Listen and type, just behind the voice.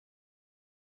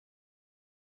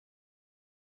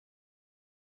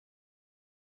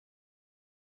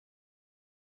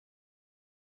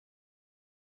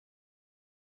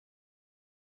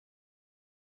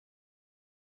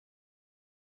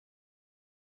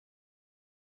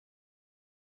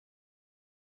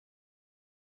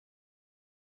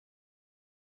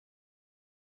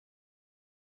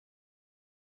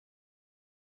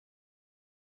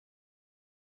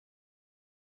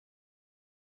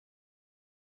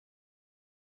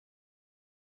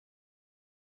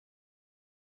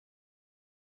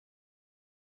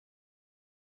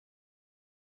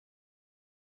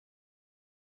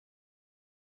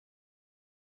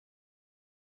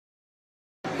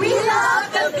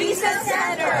Visa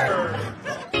Center!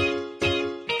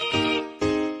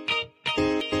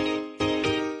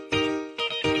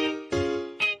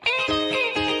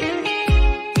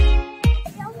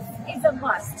 Is a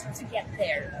must to get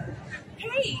there.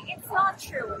 Hey, it's not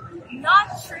true. Not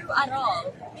true at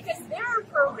all. Because there are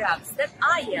programs that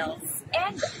IELTS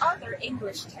and other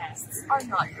English tests are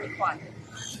not required.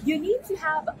 You need to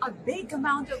have a big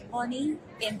amount of money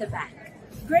in the bank.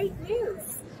 Great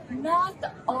news! Not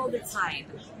all the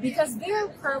time, because there are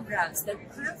programs that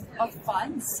proof of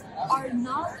funds are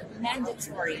not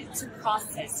mandatory to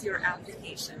process your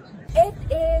application. It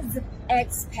is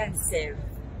expensive.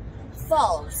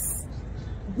 False.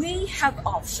 We have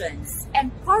options,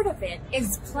 and part of it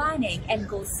is planning and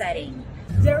goal setting.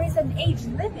 There is an age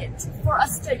limit for a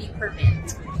study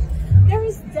permit. There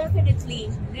is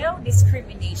definitely no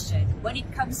discrimination when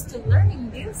it comes to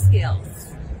learning new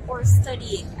skills or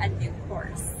studying a new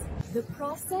course. The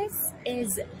process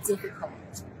is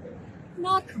difficult.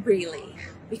 Not really,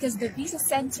 because the Visa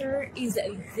Center is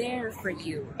there for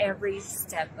you every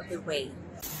step of the way.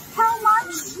 How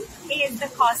much is the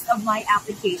cost of my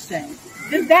application?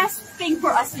 The best thing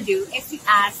for us to do is to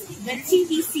ask the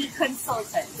TVC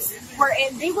consultants,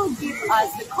 wherein they will give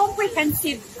us the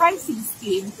comprehensive pricing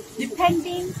scheme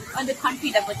depending on the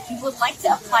country that you would like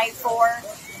to apply for,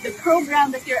 the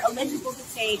program that you're eligible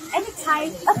to take, and the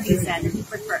type of visa that you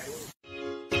prefer.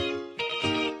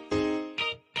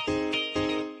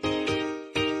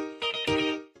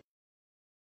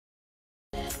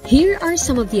 Here are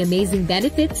some of the amazing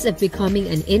benefits of becoming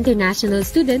an international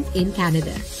student in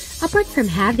Canada. Apart from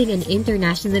having an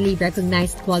internationally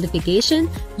recognized qualification,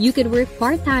 you can work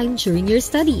part-time during your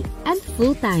study and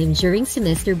full-time during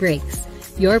semester breaks.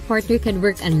 Your partner can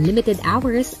work unlimited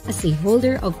hours as a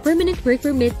holder of permanent work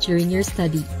permit during your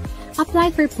study.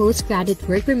 Apply for postgraduate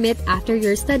work permit after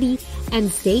your study and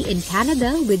stay in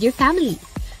Canada with your family.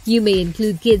 You may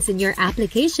include kids in your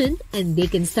application and they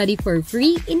can study for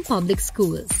free in public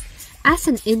schools. As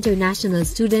an international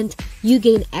student, you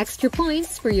gain extra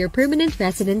points for your permanent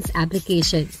residence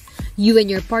application. You and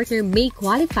your partner may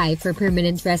qualify for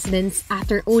permanent residence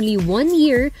after only 1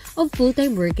 year of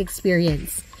full-time work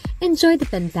experience. Enjoy the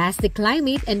fantastic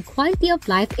climate and quality of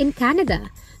life in Canada.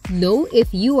 Know if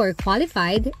you are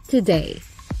qualified today.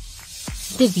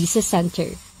 The Visa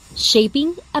Center,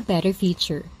 shaping a better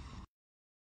future.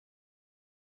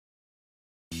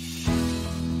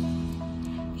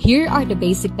 Here are the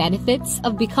basic benefits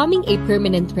of becoming a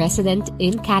permanent resident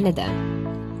in Canada.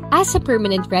 As a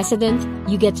permanent resident,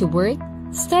 you get to work,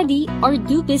 study, or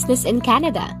do business in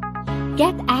Canada.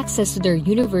 Get access to their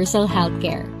universal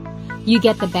healthcare. You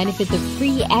get the benefit of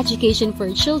free education for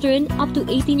children up to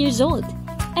 18 years old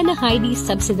and a highly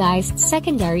subsidized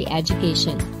secondary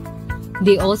education.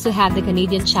 They also have the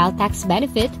Canadian Child Tax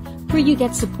benefit where you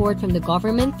get support from the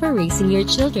government for raising your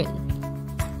children.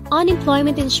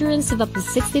 Unemployment insurance of up to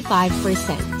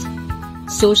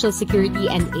 65%, Social Security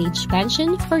and age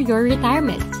pension for your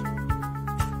retirement.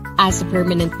 As a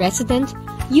permanent resident,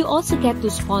 you also get to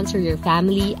sponsor your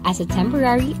family as a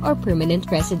temporary or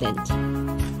permanent resident.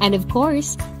 And of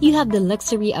course, you have the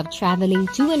luxury of traveling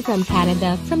to and from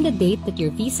Canada from the date that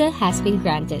your visa has been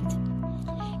granted.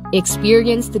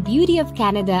 Experience the beauty of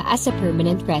Canada as a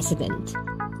permanent resident.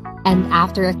 And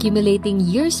after accumulating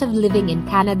years of living in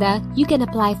Canada, you can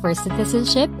apply for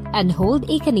citizenship and hold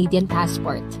a Canadian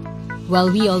passport.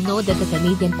 Well, we all know that the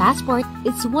Canadian passport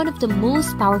is one of the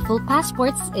most powerful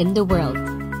passports in the world.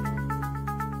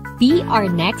 Be our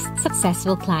next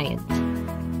successful client.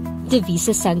 The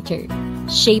Visa Center,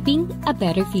 shaping a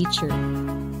better future.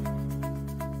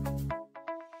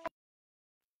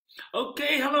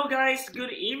 Okay, hello guys.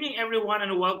 Good evening everyone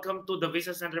and welcome to the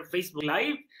Visa Center Facebook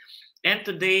Live. And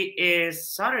today is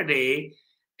Saturday.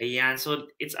 Ayan, so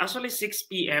it's actually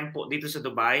 6 p.m. po dito sa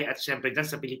Dubai at syempre dyan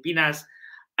sa Pilipinas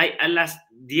ay alas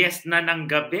 10 na ng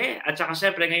gabi. At saka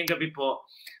syempre ngayong gabi po,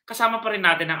 kasama pa rin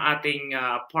natin ang ating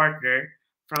partner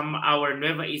from our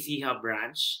Nueva Ecija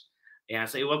branch. Ayan,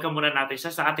 so i-welcome muna natin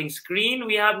siya sa ating screen.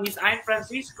 We have Miss Ayn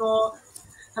Francisco.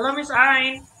 Hello Miss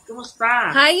Ayn,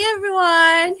 kumusta? Hi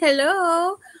everyone!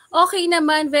 Hello! Okay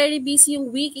naman, very busy yung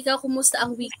week. Ikaw, kumusta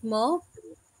ang week mo?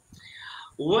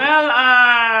 Well,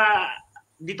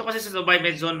 dito kasi sa Dubai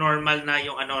medyo normal na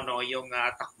yung yung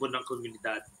takbo ng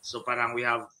komunidad. So parang we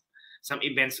have some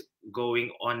events going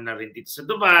on na rin dito sa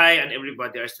Dubai and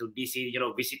everybody are still busy,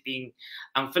 visiting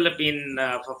ang Philippine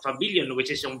Pavilion which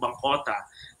is yung Bangkota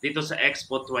dito sa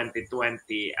Expo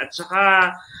 2020. At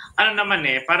saka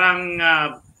parang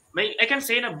I can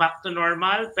say na back to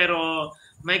normal pero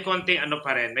may konting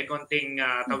pa rin, may konting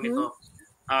tawag nito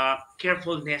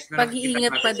carefulness na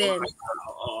pag-iingat pa din.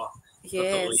 Oo. Totoo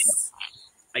yan. Yes.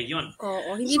 Ayun.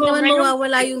 Oo, hindi So, naman ngayon,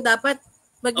 mawawala yung dapat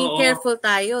maging Oo. careful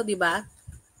tayo, di ba?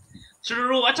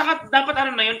 True. At saka dapat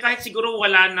ano na yun, kahit siguro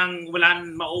wala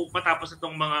matapos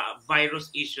itong mga virus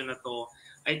issue na to,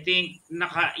 I think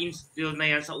naka-instill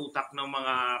na yan sa utak ng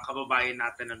mga kababayan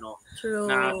natin True.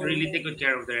 na to really take good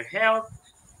care of their health,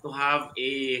 to have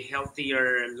a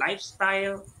healthier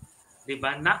lifestyle.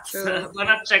 Diba?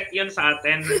 Na-check yun sa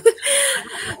atin.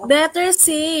 Better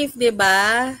safe, di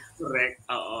ba? Correct.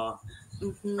 Oo.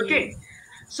 Mm-hmm. Okay.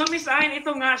 So Miss Ayn,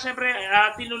 ito nga syempre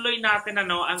tinuloy natin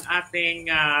ang ating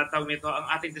ang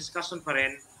ating discussion pa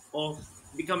rin of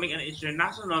becoming an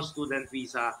international student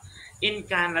visa in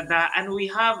Canada, and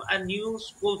we have a new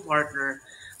school partner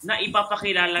na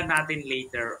ipapakilala natin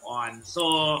later on.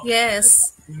 So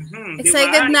yes.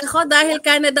 Excited na ako dahil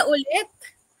Canada ulit.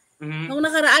 Nung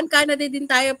nakaraan Canada din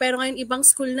tayo pero ngayon ibang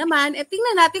school naman.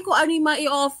 Tingnan natin kung ano yung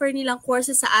ma-i-offer nilang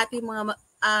courses sa ating mga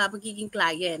magiging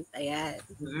client. Ayan.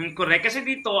 Correct. Kasi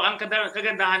dito, ang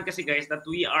kagandahan kasi guys, that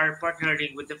we are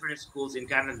partnering with different schools in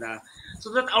Canada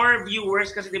so that our viewers,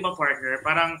 kasi di ba partner,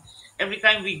 parang every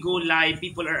time we go live,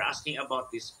 people are asking about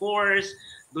this course.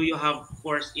 Do you have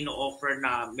course ino-offer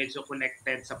na medyo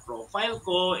connected sa profile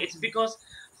ko? It's because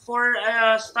for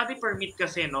study permit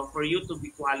kasi, for you to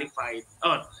be qualified,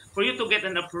 for you to get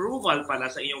an approval pala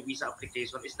sa iyong visa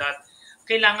application is that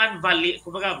kailangan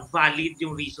valid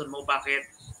yung reason mo bakit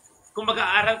kung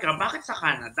mag-aaral ka, bakit sa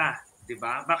Canada, 'di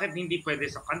ba? Bakit hindi pwede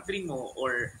sa country mo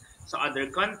or sa other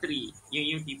country,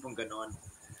 yung tipong ganon.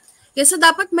 Yes, so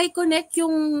dapat may connect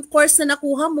yung course na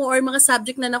nakuha mo or mga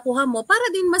subject na nakuha mo para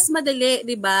din mas madali,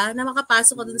 'di ba? Na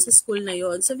makapasok ka dun sa school na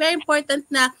 'yon. So very important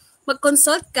na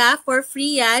mag-consult ka for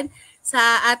free yan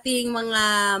sa ating mga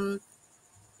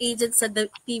agents sa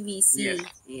TVC. Yes.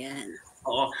 Ayan.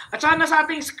 Oo. At saka nasa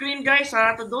ating screen guys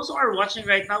to those who are watching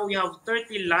right now, we have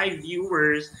 30 live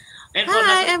viewers. And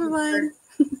hi everyone!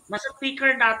 Nasa speaker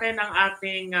natin ang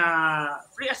ating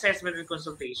free assessment and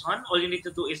consultation. All you need to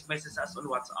do is message us on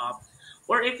WhatsApp.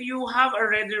 Or if you have a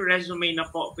ready resume na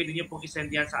po, pwede niyo pong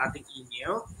isend yan sa ating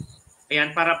email.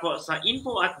 Ayan, para po sa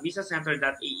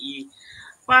info@visacenter.ae.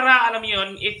 Para alam niyo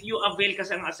yun, if you avail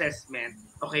kasi ang assessment,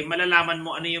 okay, malalaman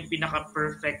mo ano yung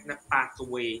pinaka-perfect na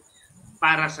pathway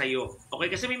para sa'yo.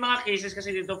 Okay, kasi may mga cases kasi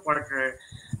dito, partner,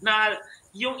 na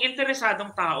yung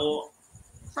interesadong tao,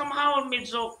 somehow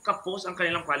medyo kapos ang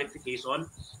kanilang qualification,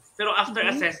 pero after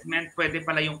assessment, pwede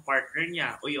pala yung partner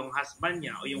niya, o yung husband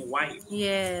niya, o yung wife.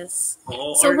 Yes.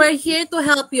 Oo, so we're here to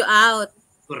help you out.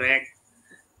 Correct.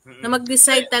 Na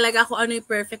mag-decide talaga kung ano yung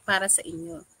perfect para sa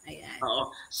inyo. Ayan. Oo.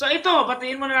 So ito,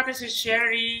 batiin muna natin si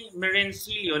Sherry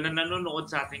Merencillo na nanonood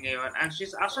sa atin ngayon, and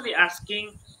she's actually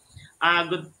asking,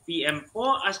 good PM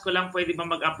po. Ask ko lang, pwede ba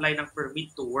mag-apply ng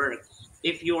permit to work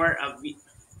if your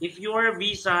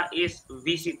visa is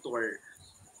visitor?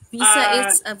 Visa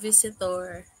is a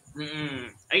visitor.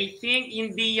 I think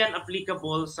hindi yan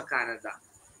applicable sa Canada.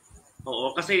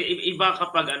 Oo, kasi iba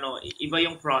kapag iba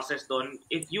yung process doon.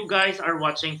 If you guys are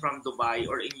watching from Dubai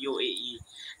or in UAE,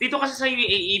 dito kasi sa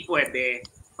UAE pwede.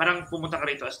 Parang pumunta ka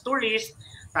rito as tourist,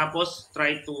 tapos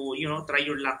try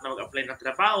your luck na mag-apply ng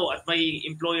trabaho at may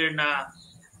employer na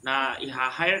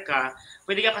i-hire ka,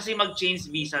 pwede ka kasi mag-change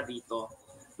visa dito.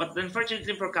 But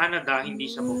unfortunately for Canada, hindi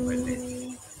siya po pwede.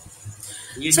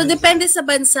 So depende sa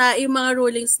bansa, yung mga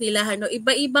rulings nila,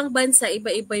 iba-ibang bansa,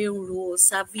 iba-iba yung rules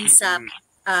sa visa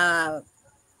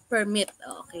permit.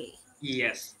 Okay.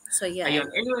 Yes. So yeah. Ayun.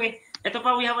 Anyway, ito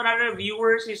pa, we have another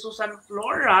viewer, si Susan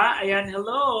Flora. Ayan,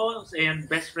 hello. Ayan,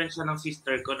 best friend siya ng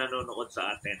sister ko nanonood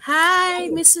sa atin. Hi,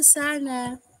 Miss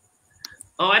Susana.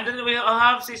 Oh, and then we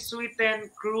have si Sweeten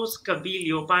Cruz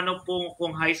Cabillo. Paano po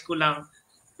kung high school lang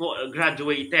po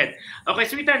graduated? Okay,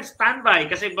 Sweeten, standby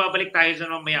kasi babalik tayo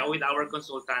dyan mamaya with our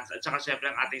consultants at saka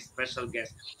syempre ang ating special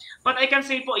guest. But I can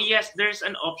say po, yes, there's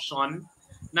an option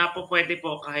na po pwede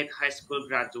po kahit high school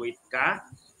graduate ka.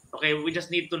 Okay, we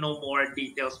just need to know more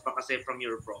details pa kasi from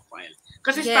your profile.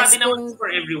 Kasi study naman for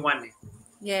everyone eh.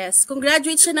 Yes, kung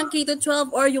graduate siya ng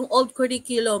K-12 or yung old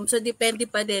curriculum, so depende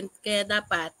pa din. Kaya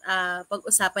dapat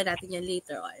pag-usapan natin yan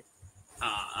later on.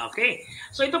 Okay.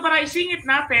 So ito para isingit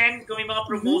natin kung may mga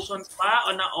promotions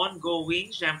pa o na ongoing,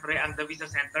 syempre ang The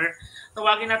Visa Center.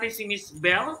 Tawagin natin si Miss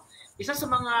Bell, isa sa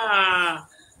mga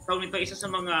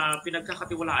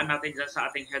pinagkakatiwalaan natin dyan sa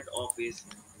ating head office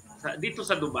dito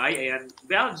sa Dubai. Ayan.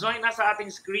 Bell, join us sa ating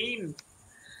screen.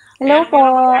 Hello po.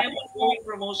 Ongoing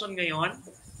promotion ngayon?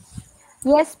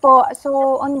 Yes po.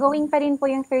 So, ongoing pa rin po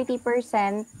yung 30%,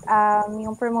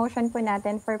 yung promotion po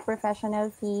natin for professional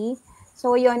fee.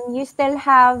 So, yun, you still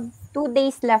have 2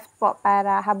 days left po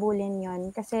para habulin yon.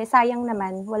 Kasi sayang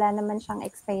naman, wala naman siyang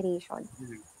expiration.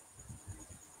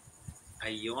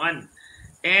 Ayun.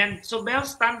 And so Belle,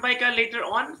 standby ka later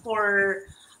on for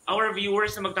our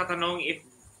viewers na magtatanong if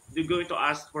they're going to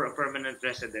ask for a permanent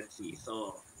residency.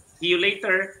 So, see you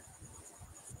later.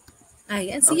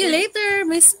 Ayan, see you later,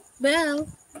 Miss Belle.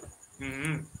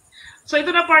 Mm-hmm. So ito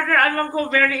na partner, alam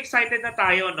ko very excited na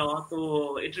tayo no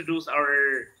to introduce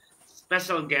our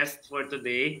special guest for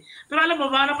today. Pero alam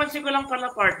mo ba, napansin ko lang pala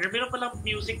partner, meron palang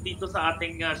music dito sa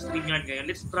ating stream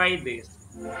ngayon. Let's try this.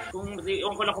 Kung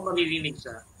ko lang kung maririnig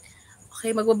siya.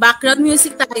 Okay, magba-background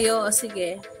music tayo. O,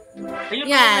 sige. Ayun,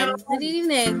 yan,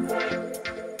 naririnig.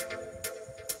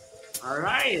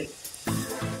 Alright.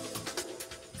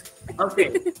 Okay.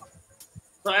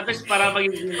 So at least para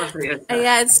maging masaya.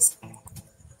 Ayan.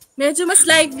 Medyo mas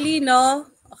lively, no?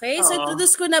 Okay, so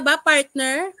introduce ko na ba,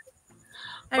 partner?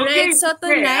 Alright, okay, so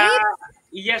tonight...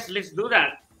 yes, let's do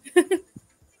that.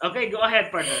 Okay, go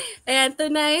ahead, partner.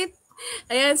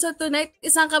 Ayan, so tonight,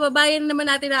 isang kababayan naman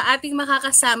natin ang ating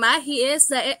makakasama. He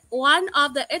is one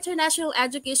of the international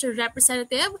education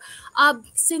representative of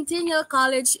Centennial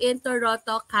College in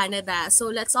Toronto, Canada. So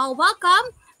let's all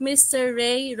welcome Mr.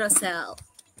 Rosell.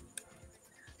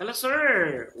 Hello,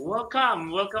 sir. Welcome.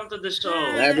 Welcome to the show.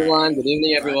 Hello, everyone. Good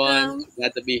evening, everyone.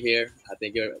 Glad to be here.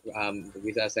 Thank you, the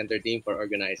Visa Center team, for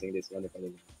organizing this wonderful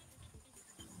event.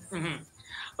 Mm-hmm.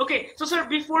 Okay, so sir,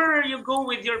 before you go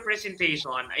with your presentation,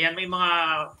 ayan, may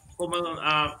mga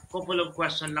couple of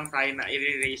question lang tayo na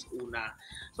i-raise una.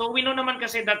 So we know naman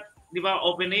kasi that, di ba,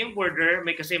 open na yung border,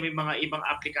 may mga ibang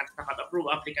applicants, approved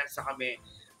applicants na kami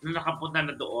na nakapunta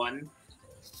na doon.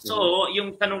 So,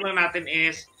 yung tanong lang natin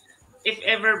is, if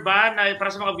ever ba, na, para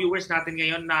sa mga viewers natin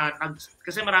ngayon,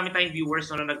 kasi marami tayong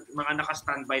viewers na mga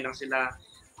naka-standby lang sila,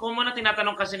 kung muna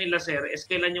tinatanong kasi nila, sir, is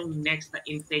kailan yung next na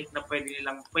intake na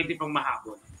pwede pang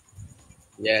mahabol?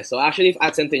 Yeah, so actually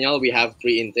at Centennial, we have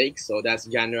 3 intakes. So that's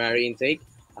January intake.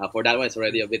 For that one, it's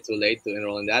already a bit too late to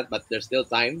enroll in that, but there's still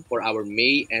time for our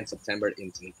May and September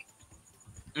intake.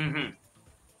 Mm-hmm.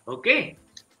 Okay.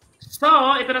 So,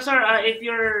 ito na, sir, if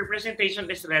your presentation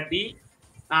is ready,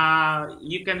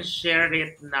 you can share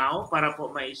it now para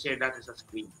po ma-share natin sa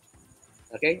screen.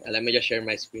 Okay, let me just share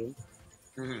my screen.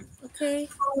 Mm-hmm. Okay.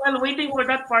 So, while waiting for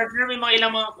that, partner, may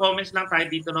ilang mga comments lang tayo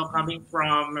dito, no, coming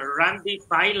from Randy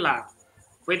Paila.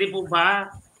 Pwede po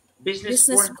ba business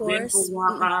course din kuha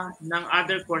ka ng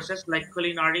other courses like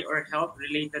culinary or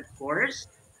health-related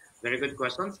course? Very good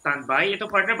question. Stand by.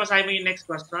 Ito, partner, basahin mo yung next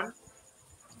question.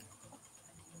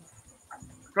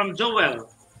 From Joel.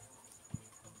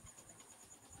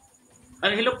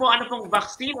 Hello po, ano pong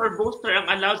vaccine or booster ang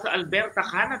allowed sa Alberta,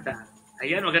 Canada?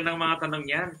 Ayan, magandang mga tanong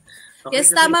yan. Okay, yes,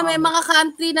 tama. May mga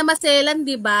country na maselan,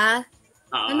 di ba?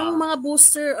 Anong mga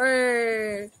booster or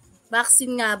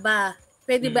vaccine nga ba?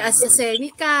 Pwede ba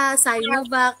AstraZeneca,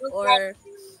 Sinovac, or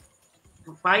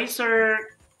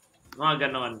Pfizer, mga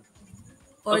ganon.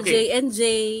 Or okay. J&J.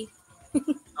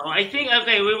 I think,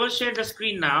 okay, we will share the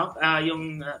screen now,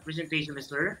 yung presentation,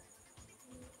 sir.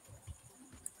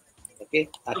 Okay,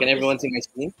 can everyone see my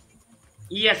screen?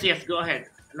 Yes, go ahead.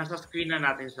 Nasa screen na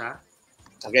natin siya.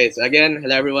 Okay, so again,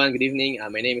 hello everyone, good evening.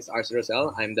 My name is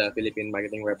Rosell. I'm the Philippine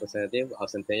Marketing Representative of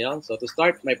Centennial. So to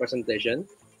start my presentation,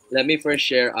 let me first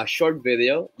share a short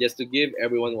video just to give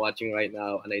everyone watching right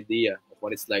now an idea of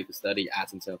what it's like to study at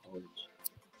Centennial College.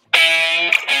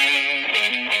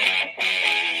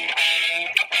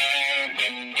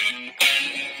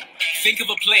 Think of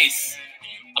a place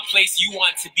you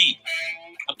want to be,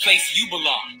 a place you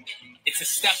belong. It's a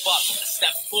step up, a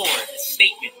step forward, a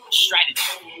statement, a strategy.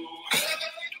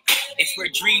 It's where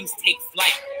dreams take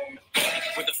flight,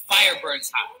 where the fire burns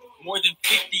hot, more than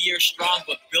 50 years strong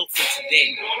but built for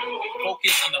today.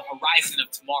 Focus on the horizon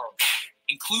of tomorrow.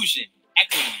 Inclusion,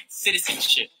 equity,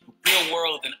 citizenship, real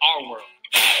world and our world.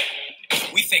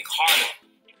 We think harder,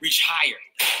 reach higher,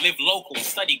 live local,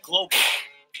 study global.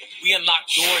 We unlock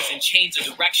doors and change the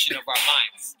direction of our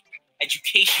minds.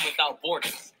 Education without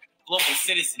borders, global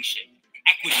citizenship,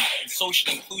 equity, and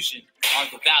social inclusion are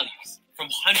the values. From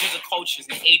hundreds of cultures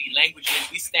and 80 languages,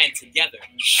 we stand together,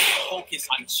 focus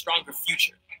on a stronger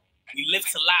future. We live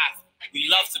to laugh, we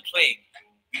love to play.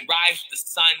 We rise with the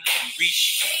sun and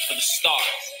reach for the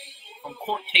stars. From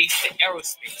court case to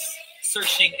aerospace,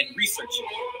 searching and researching.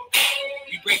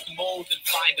 We break the mold and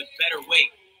find a better way.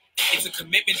 It's a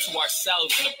commitment to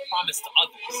ourselves and a promise to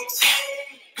others.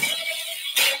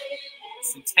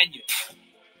 Centennial,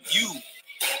 you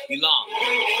belong.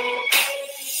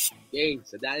 Okay,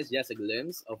 so that is just a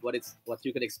glimpse of what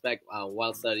you can expect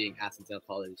while studying at Centennial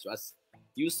College. So as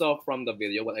you saw from the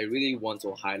video, what I really want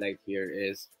to highlight here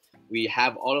is we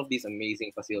have all of these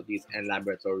amazing facilities and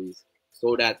laboratories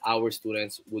so that our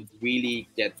students would really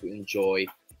get to enjoy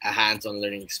a hands-on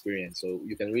learning experience. So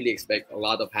you can really expect a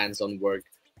lot of hands-on work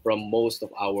from most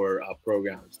of our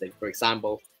programs. Like for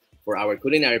example, for our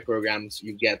culinary programs,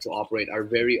 you get to operate our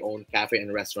very own cafe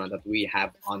and restaurant that we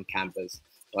have on campus.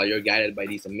 While you're guided by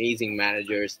these amazing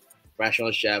managers,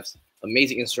 professional chefs,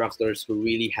 amazing instructors who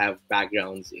really have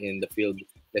backgrounds in the field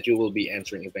that you will be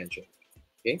entering eventually.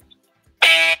 Okay.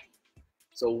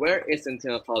 So where is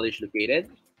Centennial College located?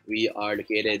 We are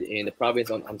located in the province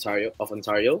of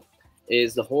Ontario.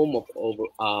 Is the home of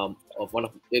one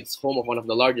of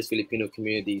the largest Filipino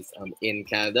communities in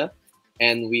Canada,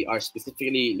 and we are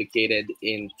specifically located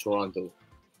in Toronto.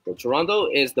 So Toronto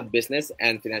is the business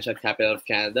and financial capital of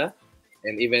Canada,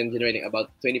 and even generating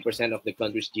about 20% of the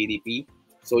country's GDP.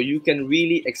 So you can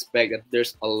really expect that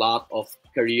there's a lot of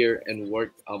career and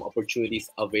work opportunities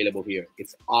available here.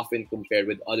 It's often compared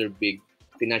with other big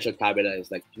financial capitals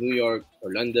like New York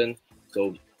or London.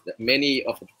 So many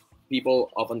of the people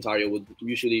of Ontario would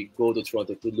usually go to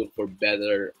Toronto to look for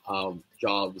better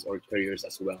jobs or careers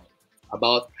as well.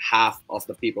 About half of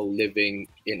the people living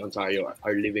in Ontario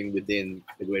are living within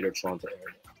the Greater Toronto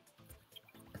area.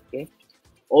 Okay.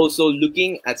 Also,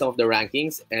 looking at some of the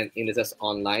rankings and indices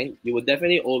online, you would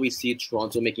definitely always see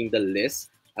Toronto making the list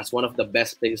as one of the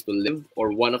best places to live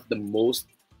or one of the most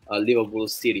livable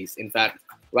cities. In fact,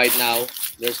 right now,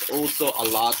 there's also a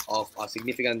lot of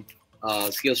significant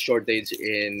skills shortage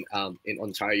in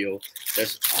Ontario.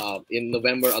 There's in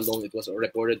November alone, it was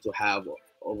reported to have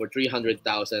over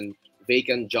 300,000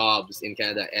 vacant jobs in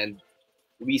Canada, and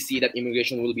we see that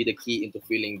immigration will be the key into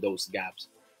filling those gaps.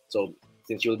 So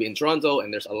since you'll be in Toronto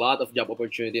and there's a lot of job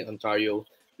opportunity in Ontario,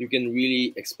 you can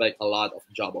really expect a lot of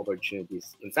job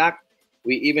opportunities. In fact,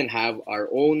 we even have our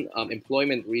own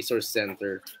employment resource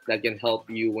center that can help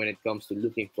you when it comes to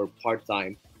looking for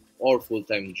part-time or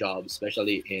full-time jobs,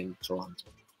 especially in Toronto.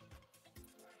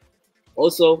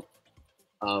 Also,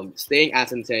 staying at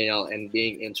Centennial and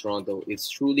being in Toronto is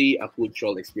truly a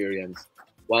cultural experience.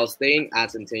 While staying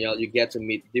at Centennial, you get to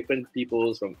meet different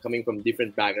people coming from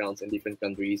different backgrounds and different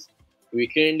countries. We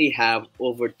currently have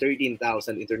over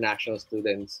 13,000 international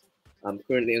students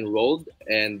currently enrolled,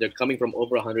 and they're coming from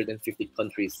over 150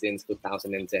 countries since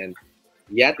 2010.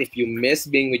 Yet, if you miss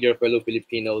being with your fellow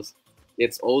Filipinos,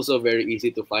 it's also very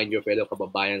easy to find your fellow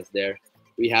kababayans there.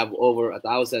 We have over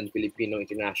 1,000 Filipino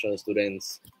international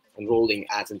students enrolling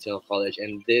at Centennial College,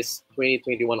 and this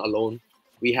 2021 alone,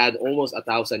 we had almost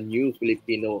 1,000 new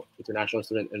Filipino international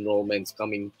student enrollments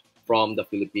coming from the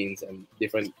Philippines and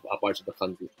different parts of the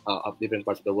country, different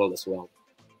parts of the world as well.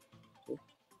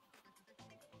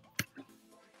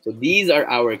 So these are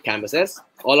our campuses.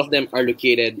 All of them are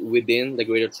located within the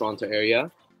Greater Toronto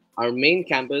area. Our main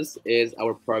campus is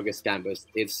our Progress campus.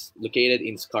 It's located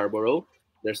in Scarborough.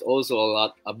 There's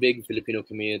also a big Filipino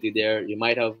community there. You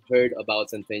might have heard about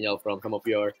Centennial from some of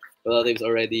your relatives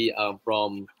already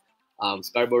from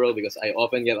Scarborough, because I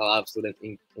often get a lot of students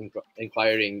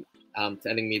inquiring,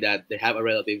 telling me that they have a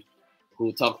relative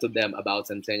who talked to them about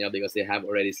Centennial because they have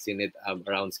already seen it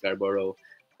around Scarborough.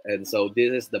 And so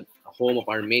this is the home of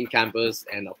our main campus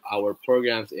and of our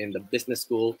programs in the business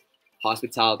school,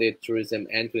 hospitality, tourism,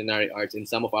 and culinary arts, in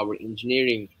some of our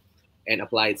engineering and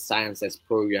applied sciences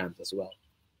programs as well.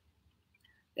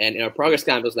 And in our Progress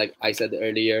campus, like I said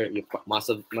earlier, you must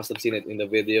have seen it in the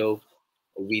video,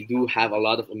 we do have a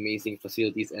lot of amazing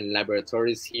facilities and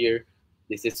laboratories here.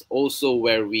 This is also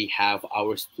where we have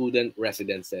our student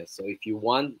residences. So if you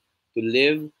want to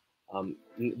live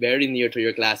very near to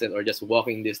your classes or just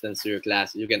walking distance to your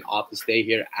class, you can opt to stay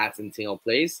here at Centennial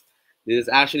Place. This is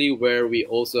actually where we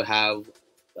also have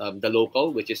the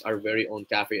Local, which is our very own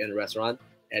cafe and restaurant,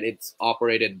 and it's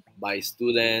operated by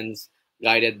students,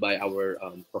 guided by our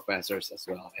professors as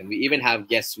well. And we even have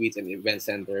guest suites and event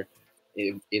center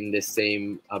in the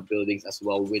same buildings as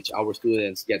well, which our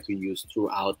students get to use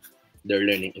throughout their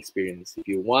learning experience. If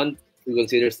you want to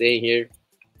consider staying here,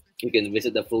 you can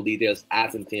visit the full details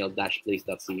at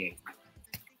centennial-place.ca.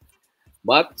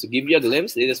 But to give you a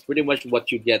glimpse, it is pretty much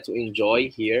what you get to enjoy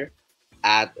here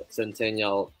at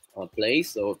Centennial Place.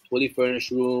 So fully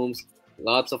furnished rooms,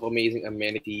 lots of amazing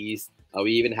amenities.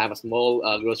 We even have a small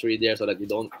grocery there so that you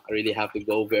don't really have to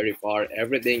go very far.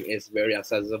 Everything is very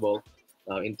accessible.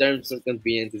 In terms of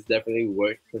convenience, it's definitely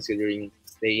worth considering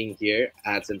staying here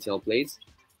at Centennial Place.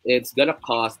 It's gonna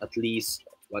cost at least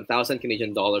 1,000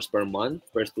 Canadian dollars per month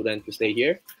per student to stay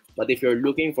here. But if you're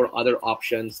looking for other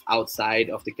options outside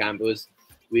of the campus,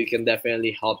 we can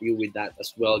definitely help you with that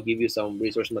as well, give you some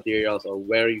resource materials or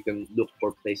where you can look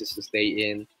for places to stay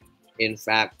in. In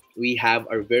fact, we have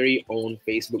our very own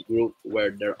Facebook group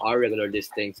where there are regular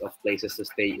listings of places to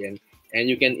stay in. And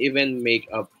you can even make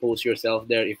a post yourself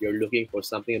there if you're looking for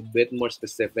something a bit more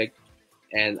specific.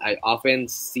 And I often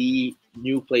see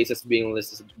new places being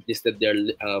listed there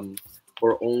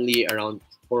for only around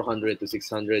 400 to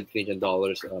 600 Canadian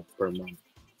dollars per month.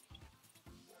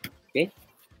 Okay,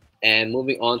 and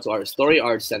moving on to our Story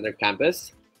Arts Center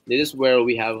campus. This is where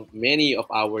we have many of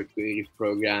our creative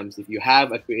programs. If you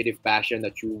have a creative passion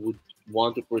that you would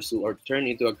want to pursue or turn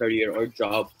into a career or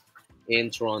job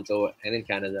in Toronto and in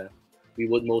Canada, we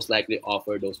would most likely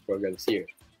offer those programs here.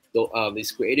 So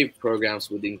these creative programs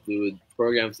would include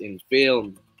programs in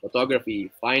film,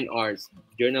 photography, fine arts,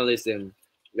 journalism,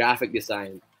 graphic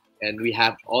design, and we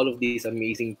have all of these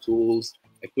amazing tools,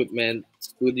 equipment,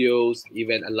 studios,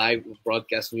 even a live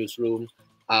broadcast newsroom,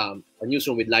 a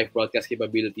newsroom with live broadcast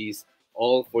capabilities,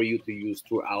 all for you to use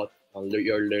throughout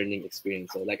your learning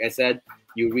experience. So like I said,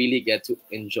 you really get to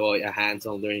enjoy a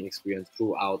hands-on learning experience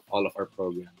throughout all of our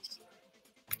programs.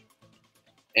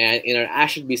 And in our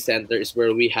Ashby Center is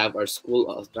where we have our School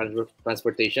of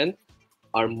Transportation.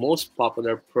 Our most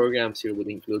popular programs here would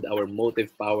include our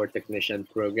Motive Power Technician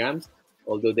programs,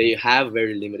 although they have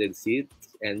very limited seats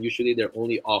and usually they're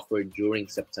only offered during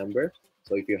September.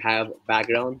 So if you have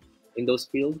background in those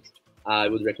fields, I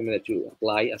would recommend that you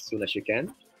apply as soon as you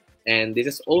can. And this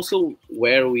is also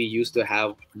where we used to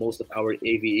have most of our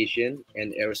aviation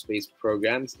and aerospace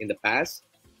programs in the past.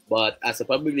 But as a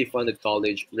publicly funded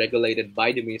college regulated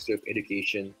by the Ministry of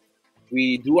Education,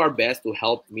 we do our best to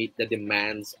help meet the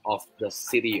demands of the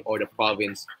city or the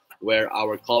province where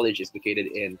our college is located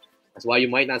in. That's why you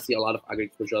might not see a lot of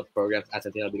agricultural programs at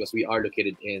Centennial, because we are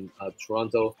located in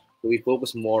Toronto. So we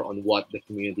focus more on what the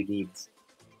community needs.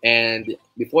 And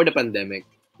before the pandemic,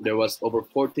 there was over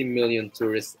 40 million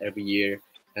tourists every year,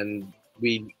 and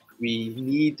we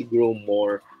need to grow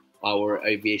more our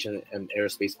aviation and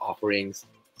aerospace offerings.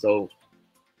 So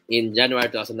in January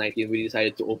 2019, we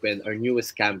decided to open our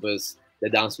newest campus, the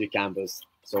Downstreet campus.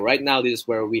 So right now, this is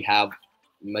where we have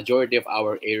majority of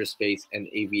our aerospace and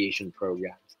aviation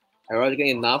programs. Ironically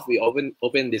enough, we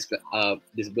opened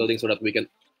this building so that we can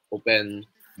open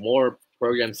more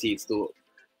program seats to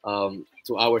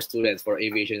our students for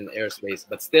aviation and aerospace.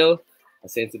 But still,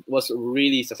 since it was a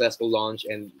really successful launch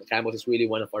and the campus is really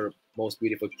one of our most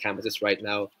beautiful campuses right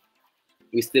now,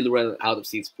 we still run out of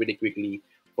seats pretty quickly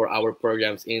for our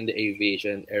programs in the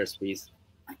aviation aerospace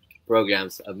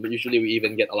programs. Usually we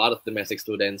even get a lot of domestic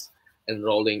students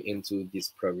enrolling into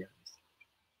these programs.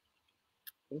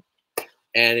 Okay.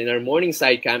 And in our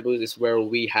Morningside campus is where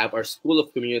we have our School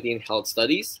of Community and Health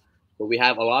Studies. So we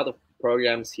have a lot of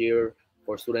programs here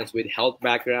for students with health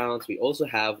backgrounds. We also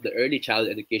have the Early Child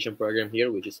Education program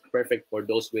here, which is perfect for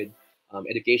those with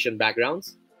education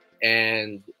backgrounds.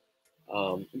 And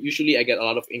usually I get a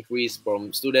lot of inquiries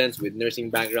from students with nursing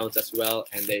backgrounds as well,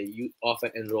 and they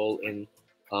often enroll in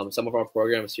some of our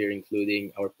programs here,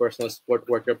 including our Personal Support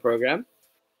Worker program,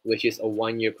 which is a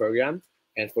one-year program.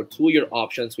 And for two-year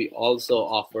options, we also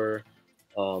offer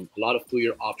a lot of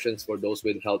two-year options for those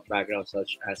with health backgrounds,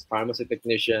 such as pharmacy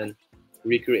technician,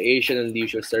 recreation and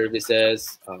leisure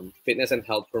services, fitness and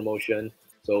health promotion.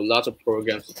 So lots of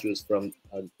programs to choose from.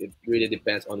 It really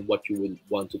depends on what you would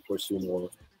want to pursue more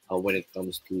when it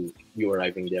comes to you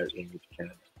arriving there in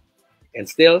Canada. And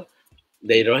still,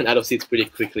 they run out of seats pretty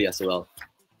quickly as well.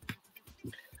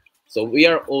 So we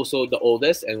are also the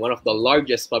oldest and one of the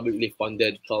largest publicly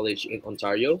funded college in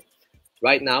Ontario.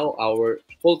 Right now, our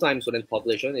full-time student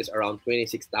population is around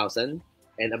 26,000,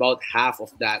 and about half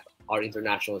of that are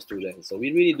international students. So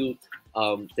we really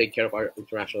do take care of our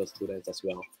international students as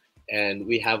well. And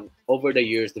we have, over the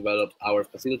years, developed our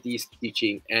facilities,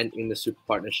 teaching, and industry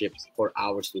partnerships for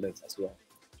our students as well.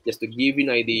 Just to give you an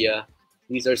idea,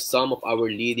 these are some of our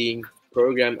leading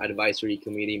program advisory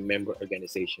committee member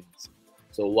organizations.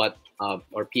 So what,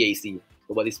 or PAC.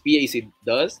 So what this PAC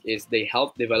does is they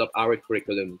help develop our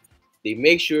curriculum. They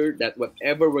make sure that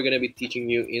whatever we're going to be teaching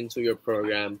you into your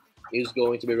program is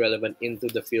going to be relevant into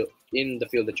the field, in the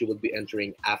field that you will be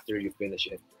entering after you finish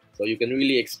it. So you can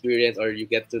really experience, or you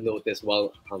get to notice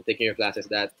while taking your classes,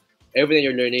 that everything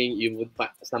you're learning, you would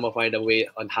somehow find a way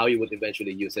on how you would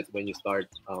eventually use it when you start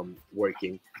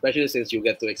working, especially since you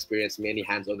get to experience many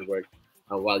hands-on work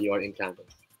while you are in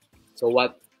campus. So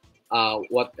what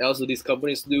else do these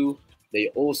companies do? They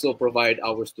also provide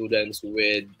our students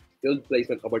with field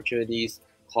placement opportunities,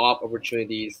 co-op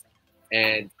opportunities,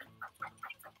 and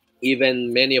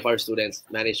even many of our students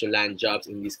manage to land jobs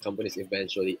in these companies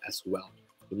eventually as well.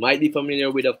 You might be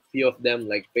familiar with a few of them,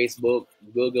 like Facebook,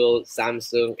 Google,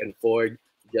 Samsung, and Ford,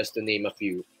 just to name a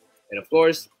few. And of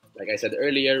course, like I said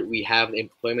earlier, we have an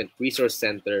Employment Resource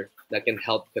Center that can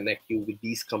help connect you with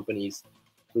these companies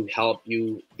to help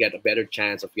you get a better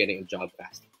chance of getting a job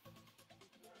faster.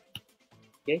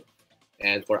 Okay.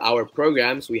 And for our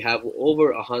programs, we have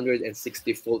over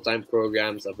 160 full-time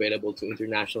programs available to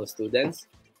international students.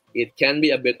 It can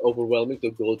be a bit overwhelming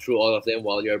to go through all of them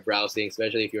while you're browsing,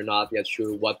 especially if you're not yet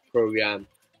sure what program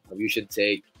you should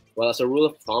take. Well, as a rule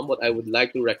of thumb, what I would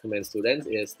like to recommend students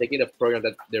is taking a program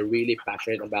that they're really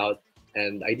passionate about,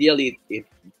 and ideally it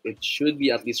should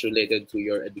be at least related to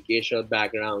your educational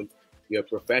background, your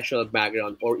professional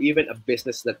background, or even a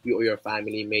business that you or your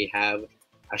family may have.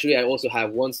 Actually, I also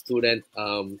have one student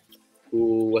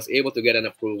who was able to get an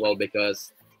approval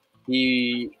because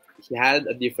he had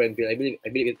a different field. I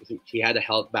believe he had a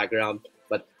health background,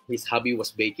 but his hobby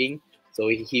was baking. So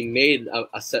he made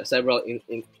several.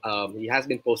 He has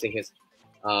been posting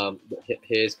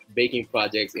his baking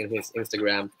projects in his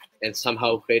Instagram, and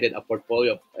somehow created a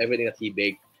portfolio of everything that he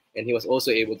baked. And he was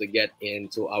also able to get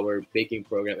into our baking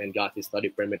program and got his study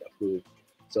permit approved.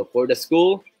 So for the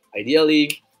school,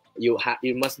 ideally, you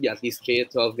must be at least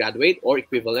K-12 graduate or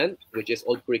equivalent, which is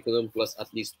old curriculum plus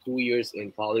at least 2 years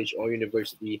in college or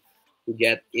university to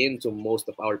get into most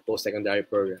of our post-secondary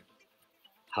programs.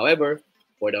 However,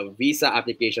 for the visa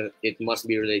application, it must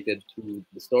be related to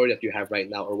the story that you have right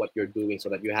now or what you're doing so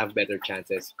that you have better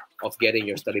chances of getting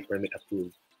your study permit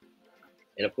approved.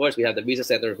 And of course, we have the visa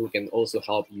center who can also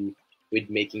help you with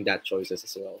making that choices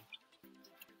as well.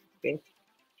 Okay.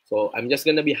 So I'm just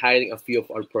going to be highlighting a few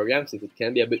of our programs since it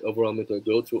can be a bit overwhelming to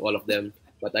go through all of them.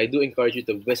 But I do encourage you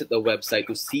to visit the website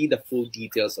to see the full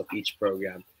details of each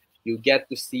program. You get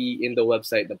to see in the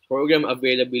website the program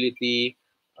availability,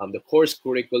 the course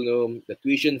curriculum, the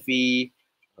tuition fee,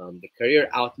 the career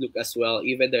outlook as well,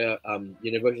 even the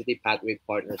university pathway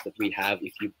partners that we have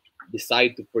if you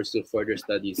decide to pursue further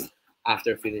studies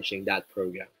after finishing that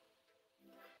program.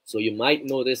 So you might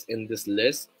notice in this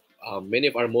list, many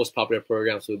of our most popular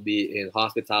programs would be in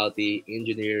hospitality,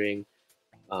 engineering,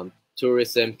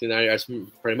 tourism, culinary arts,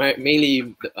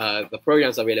 mainly the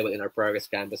programs available in our Progress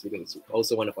campus because it's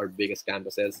also one of our biggest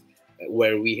campuses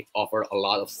where we offer a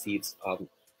lot of seats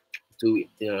to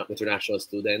international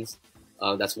students.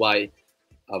 That's why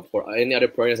for any other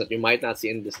programs that you might not see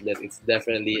in this list, it's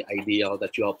definitely ideal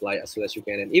that you apply as soon as you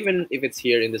can. And even if it's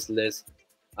here in this list,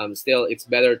 still it's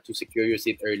better to secure your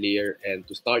seat earlier and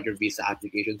to start your visa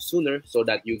application sooner so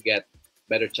that you get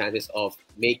better chances of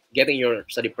getting your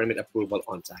study permit approval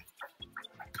on time.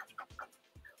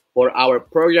 For our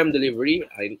program delivery,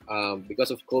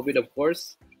 because of COVID, of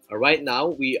course, right now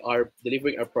we are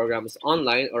delivering our programs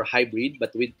online or hybrid,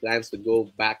 but with plans to go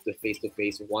back to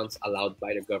face-to-face once allowed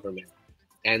by the government.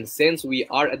 And since we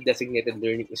are a designated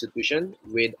learning institution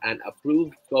with an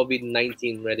approved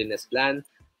COVID-19 readiness plan,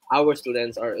 our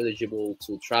students are eligible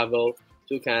to travel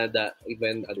to Canada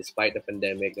even despite the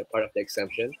pandemic. They're part of the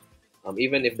exemption,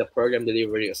 even if the program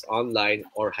delivery is online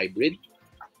or hybrid.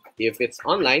 If it's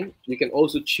online, you can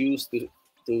also choose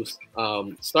to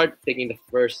start taking the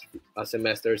first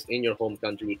semesters in your home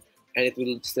country, and it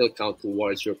will still count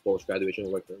towards your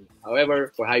post-graduation work permit.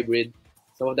 However, for hybrid,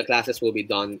 some of the classes will be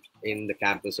done in the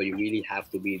campus, so you really have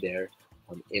to be there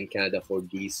in Canada for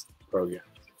these programs.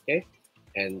 Okay,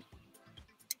 and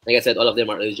like I said, all of them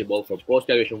are eligible for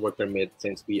post-graduation work permit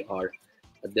since we are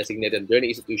a designated learning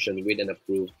institution with an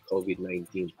approved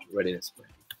COVID-19 readiness plan.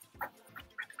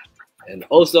 And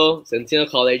also, Centennial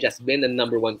College has been the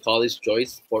 #1 college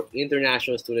choice for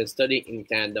international students studying in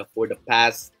Canada for the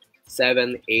past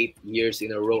 7-8 years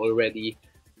in a row already,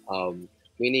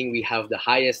 meaning we have the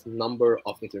highest number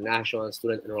of international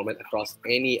student enrollment across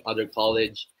any other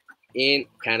college in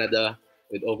Canada,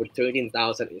 with over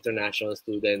 13,000 international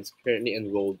students currently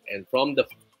enrolled. And from the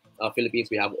Philippines,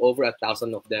 we have over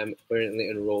 1,000 of them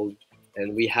currently enrolled.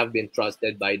 And we have been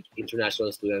trusted by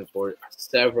international students for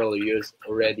several years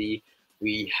already.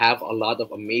 We have a lot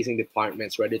of amazing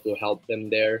departments ready to help them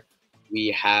there.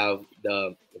 We have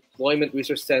the Employment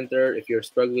Resource Center if you're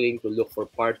struggling to look for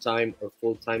part-time or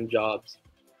full-time jobs.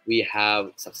 We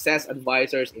have success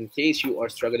advisors in case you are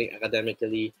struggling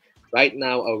academically. Right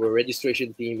now, our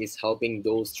registration team is helping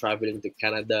those traveling to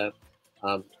Canada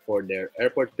for their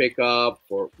airport pickup,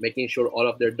 for making sure all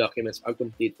of their documents are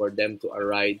complete for them to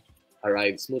arrive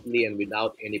smoothly and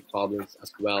without any problems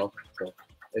as well. So,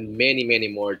 and many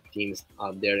more teams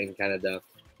there in Canada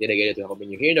dedicated to helping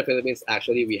you. Here in the Philippines,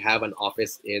 actually, we have an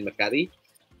office in Makati.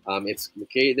 It's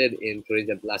located in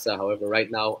Corinthian Plaza. However, right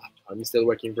now, I'm still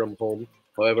working from home.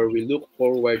 However, we look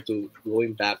forward to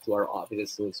going back to our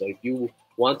offices soon. So if you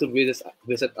want to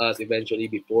visit us eventually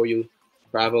before you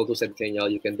travel to Centennial,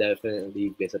 you can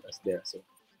definitely visit us there. So,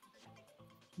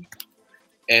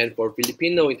 and for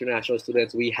Filipino international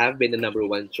students, we have been the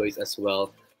 #1 choice as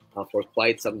well for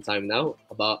quite some time now.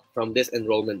 From this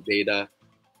enrollment data,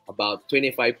 about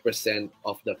 25%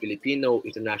 of the Filipino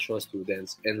international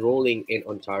students enrolling in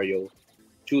Ontario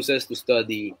chooses to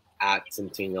study at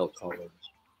Centennial College.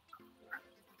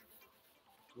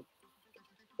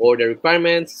 For the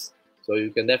requirements, so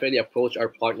you can definitely approach our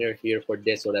partner here for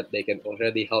this so that they can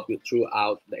already help you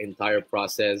throughout the entire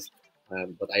process.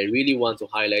 What I really want to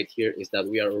highlight here is that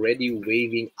we are already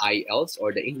waiving IELTS,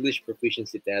 or the English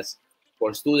proficiency test,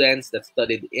 for students that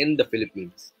studied in the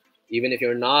Philippines. Even if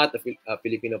you're not a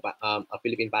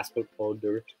Philippine passport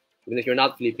holder, even if you're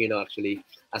not Filipino actually,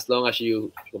 as long as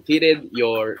you completed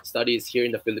your studies here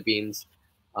in the Philippines,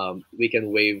 we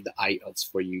can waive the IELTS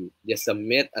for you. Just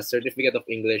submit a certificate of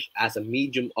English as a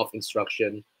medium of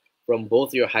instruction from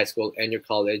both your high school and your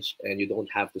college, and you don't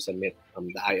have to submit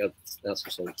the IELTS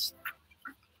results.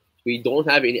 We don't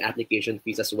have any application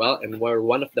fees as well, and we're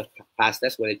one of the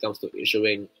fastest when it comes to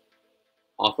issuing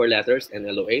offer letters and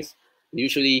LOAs.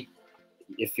 Usually,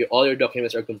 if all your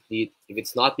documents are complete, if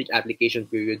it's not peak application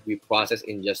period, we process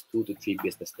in just 2 to 3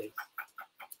 business days.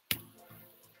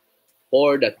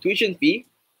 For the tuition fee,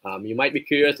 you might be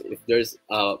curious if there's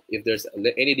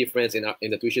any difference in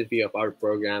the tuition fee of our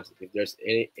programs, if there's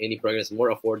any programs more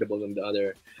affordable than the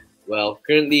other. Well,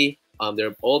 currently,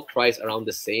 they're all priced around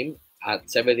the same at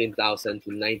 17,000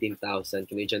 to 19,000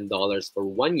 Canadian dollars for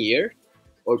 1 year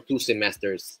or 2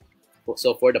 semesters.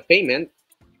 So for the payment,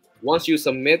 once you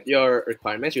submit your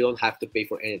requirements, you don't have to pay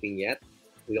for anything yet.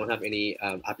 We don't have any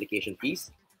application fees.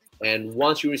 And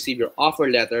once you receive your offer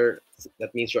letter,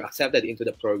 that means you're accepted into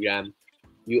the program,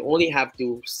 you only have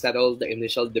to settle the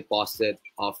initial deposit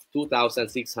of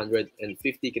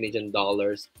 2,650 Canadian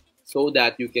dollars so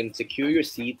that you can secure your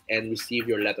seat and receive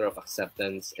your letter of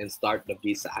acceptance and start the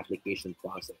visa application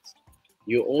process.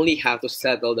 You only have to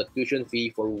settle the tuition fee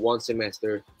for 1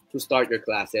 semester to start your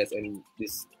classes, and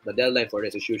the deadline for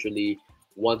this is usually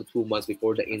 1 to 2 months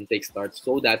before the intake starts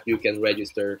so that you can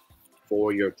register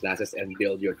for your classes and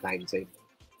build your timetable.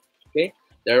 Okay,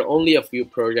 there are only a few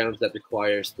programs that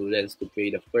require students to pay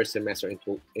the first semester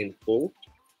in full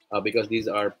because these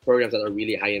are programs that are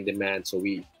really high in demand, so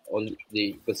we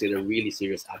only consider really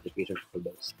serious applications for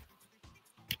those.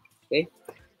 Okay,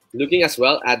 looking as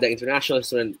well at the International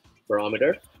Student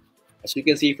Barometer, as you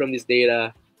can see from this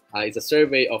data, it's a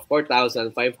survey of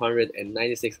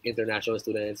 4,596 international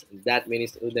students. That many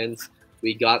students,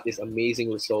 we got these amazing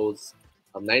results.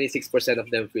 96% of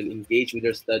them feel engaged with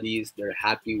their studies. They're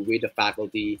happy with the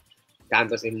faculty,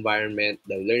 campus environment,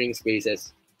 the learning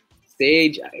spaces.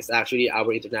 SAGE is actually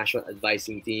our international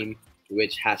advising team,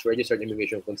 which has registered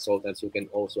immigration consultants who can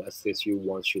also assist you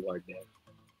once you are there.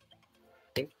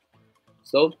 Okay.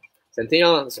 So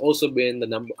Centennial has also been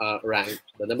ranked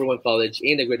the #1 college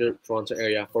in the Greater Toronto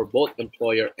area for both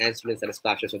employer and student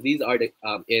satisfaction. So these are the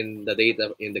in the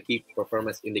data in the key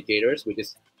performance indicators, which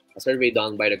is a survey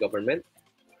done by the government,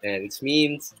 and it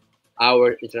means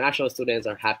our international students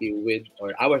are happy with,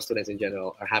 or our students in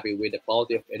general are happy with the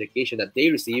quality of education that they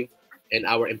receive, and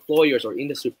our employers or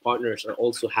industry partners are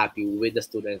also happy with the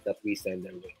students that we send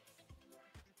their way.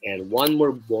 And one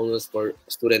more bonus for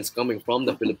students coming from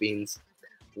the Philippines.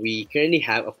 We currently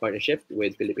have a partnership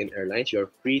with Philippine Airlines. You're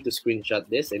free to screenshot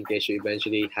this in case you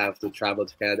eventually have to travel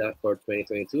to Canada for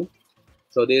 2022.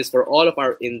 So this is for all of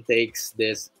our intakes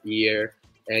this year,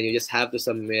 and you just have to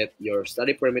submit your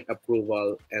study permit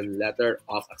approval and letter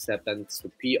of acceptance to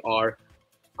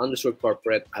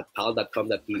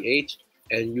pr_corporate@pal.com.ph,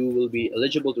 and you will be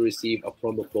eligible to receive a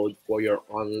promo code for your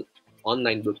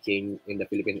online booking in the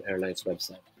Philippine Airlines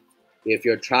website. If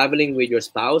you're traveling with your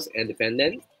spouse and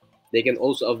dependent, they can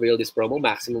also avail this promo,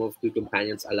 maximum of 2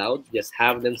 companions allowed. Just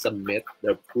have them submit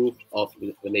their proof of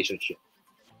relationship.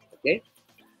 Okay?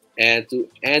 And to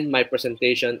end my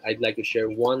presentation, I'd like to share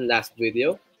one last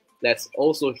video. Let's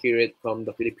also hear it from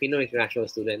the Filipino international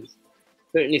students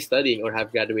currently studying or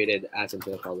have graduated at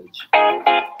Centennial College.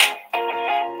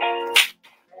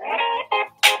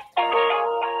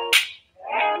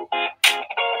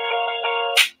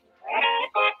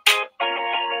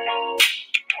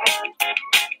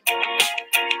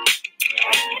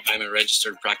 I'm a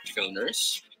registered practical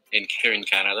nurse here in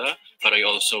Canada, but I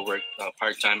also work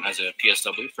part-time as a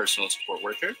PSW, personal support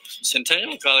worker.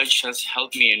 Centennial College has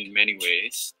helped me in many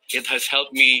ways. It has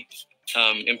helped me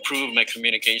improve my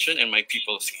communication and my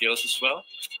people skills as well.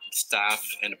 Staff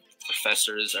and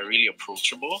professors are really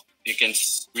approachable. You can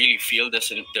really feel the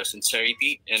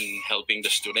sincerity in helping the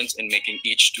students and making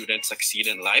each student succeed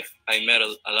in life. I met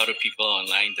a lot of people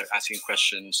online. They're asking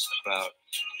questions about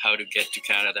how to get to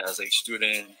Canada as a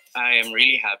student. I am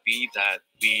really happy that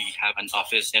we have an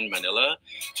office in Manila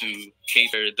to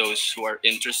cater those who are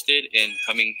interested in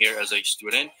coming here as a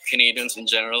student. Canadians in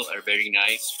general are very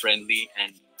nice, friendly,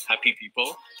 and happy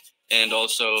people. And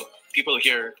also, people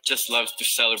here just love to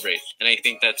celebrate. And I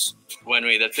think that's one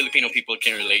way that Filipino people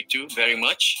can relate to very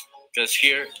much, because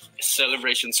here,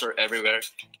 celebrations are everywhere.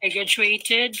 I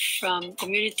graduated from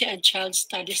Community and Child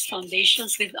Studies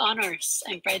Foundations with honors,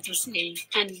 I'm proud to say.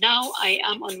 And now I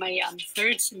am on my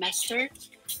third semester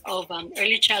of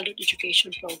early childhood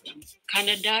education program.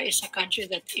 Canada is a country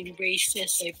that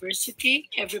embraces diversity.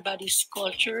 Everybody's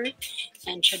culture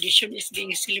and tradition is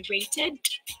being celebrated.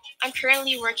 I'm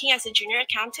currently working as a junior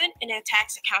accountant in a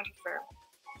tax accounting firm.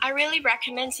 I really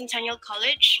recommend Centennial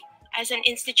College as an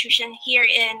institution here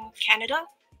in Canada,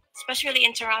 especially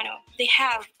in Toronto. They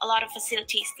have a lot of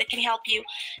facilities that can help you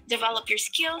develop your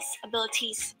skills,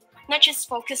 abilities, not just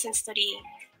focus on studying.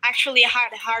 Actually, I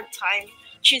had a hard time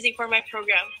choosing for my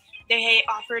program. They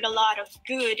offered a lot of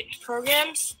good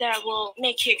programs that will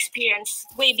make you experience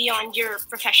way beyond your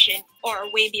profession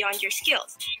or way beyond your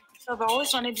skills. So I've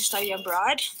always wanted to study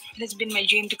abroad. It has been my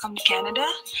dream to come to Canada.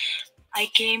 I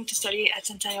came to study at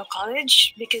Centennial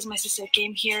College because my sister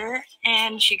came here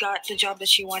and she got the job that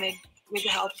she wanted with the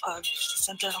help of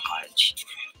Centennial College.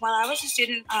 While I was a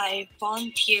student, I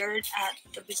volunteered at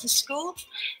the business school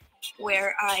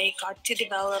where I got to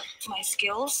develop my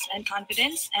skills and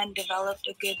confidence and developed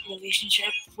a good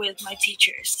relationship with my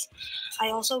teachers. I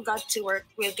also got to work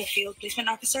with the field placement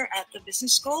officer at the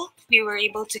business school. We were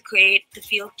able to create the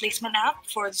field placement app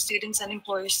for the students and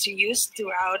employers to use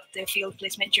throughout their field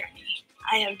placement journey.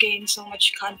 I have gained so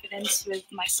much confidence with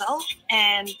myself,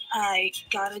 and I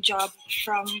got a job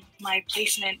from my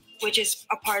placement, which is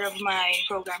a part of my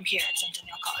program here at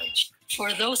Centennial College.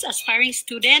 For those aspiring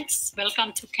students,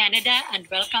 welcome to Canada and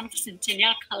welcome to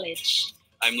Centennial College.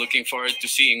 I'm looking forward to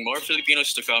seeing more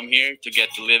Filipinos to come here, to get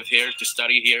to live here, to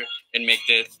study here, and make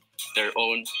this their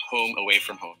own home away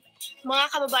from home.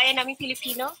 Mga kababayan namin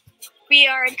Filipino, we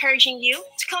are encouraging you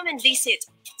to come and visit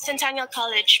Centennial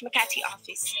College Makati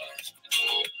office.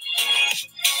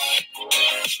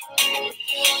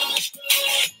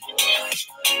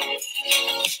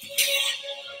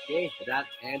 Okay, that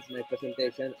ends my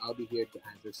presentation. I'll be here to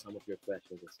answer some of your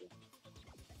questions as well.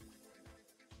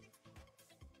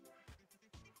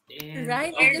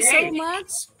 Right, thank you so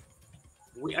much.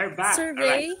 We are back.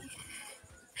 Survey.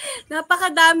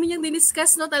 Napakadami niyang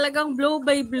diniscuss, no? Talagang blow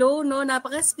by blow, no?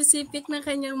 Napaka-specific ng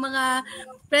kanyang mga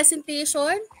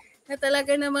presentation na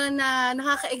talaga naman na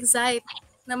nakaka-excite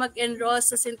na mag-enroll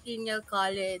sa Centennial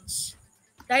College.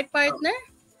 Right, partner?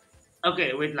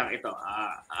 Okay, wait lang ito.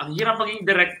 Ang hirap maging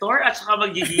director at saka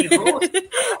magiging host.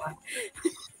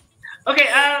 Okay,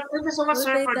 thank you so much,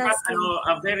 sir, for that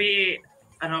very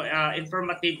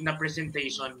informative na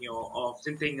presentation nyo of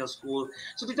Centennial School.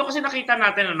 So dito kasi nakita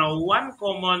natin one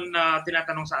common na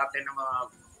tinatanong sa atin ng mga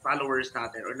followers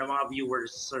natin or ng mga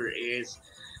viewers, sir, is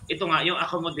ito nga, yung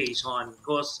accommodation.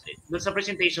 Because doon sa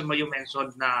presentation mo, you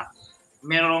mentioned na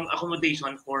merong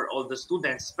accommodation for all the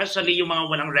students, especially yung mga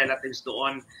walang relatives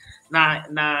doon na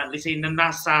let's say, na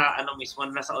nasa,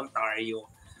 nasa Ontario.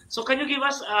 So can you give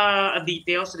us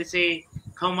details, let's say,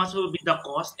 how much will be the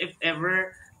cost if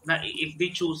ever, if they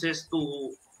chooses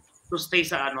to stay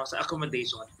sa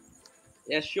accommodation?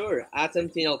 Yeah, sure. At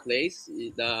Centennial Place,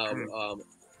 the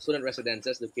student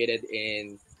residences located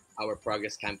in our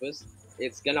Progress campus,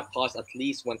 it's gonna cost at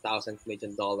least $1,000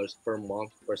 Canadian per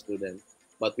month per student.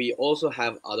 But we also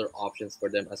have other options for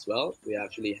them as well. We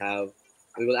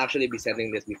will actually be sending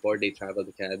this before they travel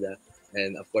to Canada,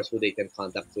 and of course, who they can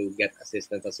contact to get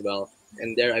assistance as well.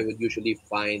 And there, I would usually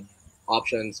find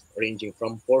options ranging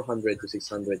from $400 to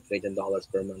 $600 Canadian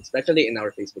per month, especially in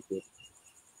our Facebook group.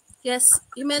 Yes,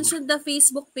 you mentioned the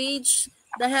Facebook page,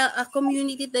 a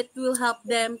community that will help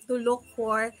them to look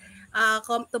for a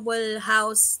comfortable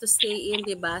house to stay in,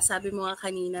 di ba? Sabi mo nga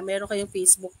kanina, meron kayong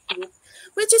Facebook group,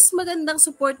 which is magandang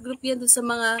support group yan doon sa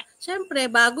mga,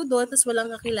 syempre, bago doon, tapos walang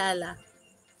kakilala.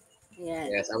 Yeah.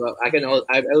 Yes, I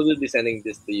will be sending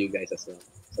this to you guys as well,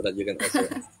 so that you can also.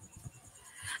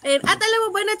 At alam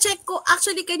mo ba, na-check ko,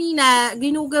 actually kanina,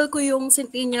 ginugol ko yung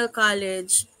Centennial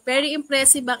College. Very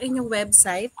impressive ang inyong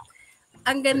website.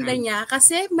 Ang ganda niya.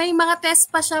 Kasi may mga test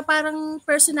pa siya, parang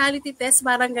personality test,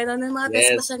 parang gano'n. May mga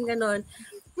test pa siyang gano'n.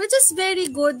 Which is very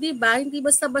good, di ba? Hindi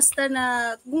basta-basta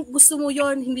na gusto mo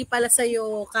yon, hindi pala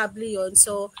sa'yo kable yon.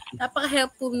 So,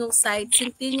 napaka-helpful nung site,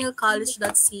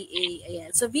 centennialcollege.ca. Ayan.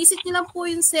 So, visit nyo lang po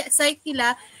yung site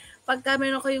nila pagka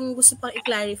meron kayong gusto pang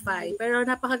i-clarify. Pero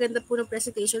napakaganda po ng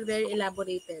presentation, very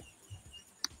elaborated.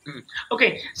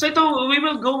 Okay, so ito, we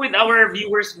will go with our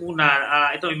viewers muna.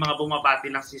 Ito yung mga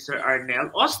bumabati lang si Sir Arnel.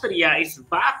 Austria is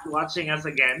back watching us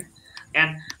again.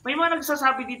 And may mga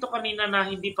nagsasabi dito kanina na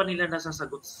hindi pa nila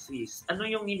nasasagot, sis. Ano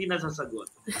yung hindi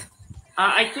nasasagot?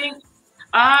 I think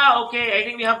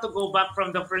we have to go back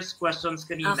from the first questions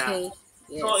kanina. Okay,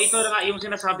 yes. So ito na nga yung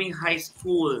sinasabing high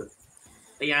school.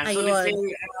 Ayan, so let's say,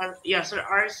 Sir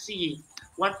RC,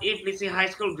 what if, let's say, high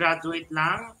school graduate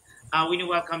lang,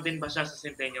 wini-welcome din ba siya sa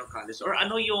Centennial College? Or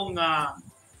ano yung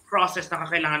process na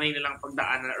kakailangan nilang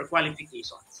pagdaanan or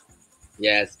qualifications?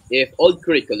 Yes, if old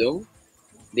curriculum,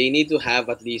 they need to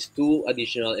have at least 2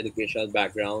 additional educational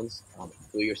backgrounds,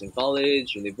 2 years in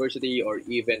college, university, or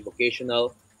even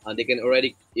vocational. They can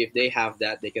already, if they have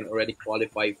that, they can already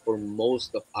qualify for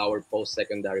most of our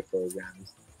post-secondary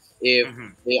programs. If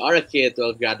they are a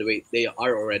K-12 graduate, they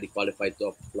are already qualified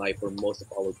to apply for most of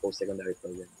our post-secondary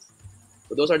programs.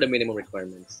 So those are the minimum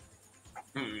requirements.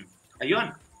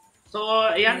 Ayun. So,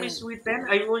 ayan, Miss Witten,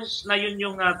 I wish na yun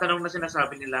yung tanong na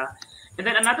sinasabi nila. And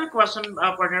then another question,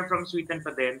 partner from Sweden pa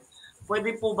din,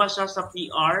 pwede po ba siya sa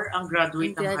PR ang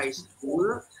graduate ng high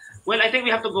school? Well, I think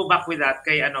we have to go back with that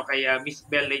kay Miss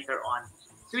Bell later on.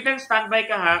 Sweden,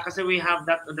 standby ka ha, kasi we have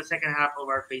that on the second half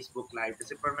of our Facebook Live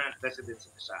kasi permanent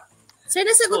residency na siya. Sir,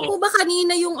 nasagot po ba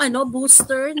kanina yung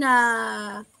booster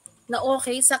na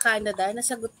okay sa Canada?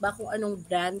 Nasagot ba kung anong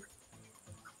brand?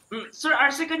 Sir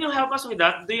RC, can you help us with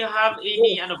that? Do you have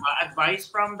any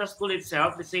advice from the school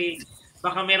itself? Kasi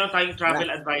baka meron tayong travel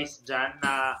advice dyan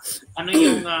na ano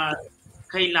yung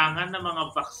kailangan ng mga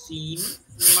vaccine?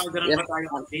 May mga ganun ba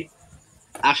tayong update?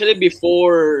 Actually,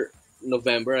 before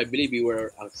November, I believe we were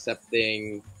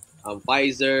accepting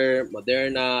Pfizer,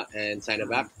 Moderna, and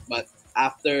Sinovac. But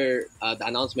after the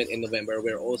announcement in November,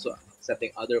 we're also accepting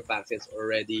other vaccines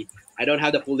already. I don't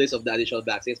have the full list of the additional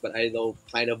vaccines, but I know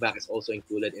Sinovac is also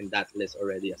included in that list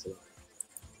already as well.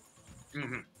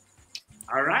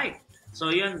 All right. So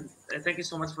yun, thank you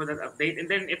so much for that update. And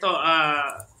then ito,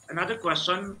 another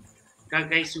question,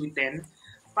 kay Switen.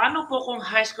 Paano po kung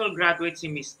high school graduate si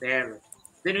Mr.?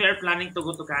 Then we are planning to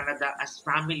go to Canada as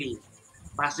family.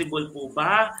 Possible po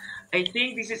ba? I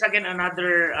think this is again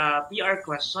another PR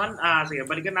question. Sige,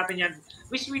 balikan natin yan.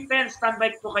 Miss Switen,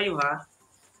 standby po kayo ha.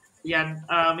 Yan,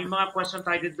 may mga question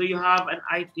tayo. Do you have an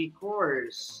IT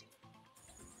course?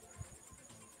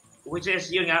 Which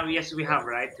is, yes, we have,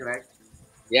 right? Correct?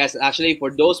 Yes, actually,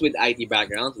 for those with IT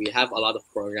backgrounds, we have a lot of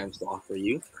programs to offer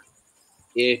you.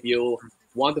 If you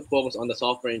want to focus on the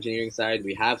software engineering side,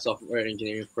 we have software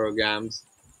engineering programs.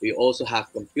 We also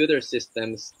have computer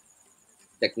systems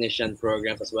technician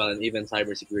programs as well, and even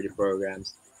cybersecurity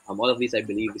programs. All of these, I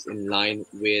believe, is in line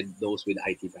with those with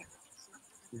IT backgrounds.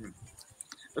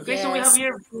 Okay, yes. So we have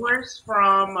here viewers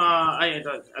from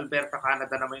Alberta,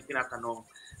 Canada naman yung tinatanong.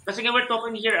 Kasi nga we're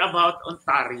talking here about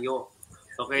Ontario.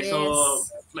 Okay, yes. So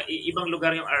ibang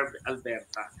lugar yung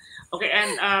Alberta. Okay,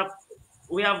 and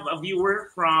we have a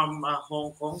viewer from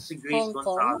Hong Kong, si Grace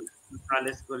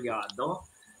Gonzalez Collado.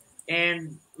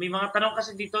 And may mga tanong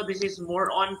kasi dito, this is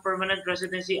more on permanent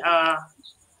residency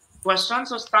question.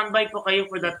 So standby po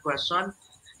kayo for that question.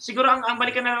 Siguro ang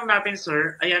balikan na lang natin,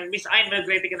 sir. Ayan, Miss Ayn,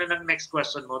 mag-ready ka na ng next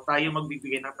question mo. Tayo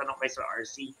magbibigay ng tanong kay Sir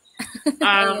RC.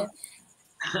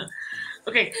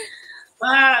 Okay.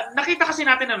 Nakita kasi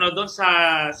natin doon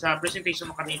sa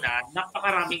presentation mo kanina,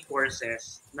 napakaraming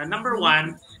courses. Na number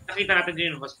one, nakita natin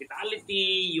din yung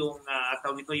hospitality, yung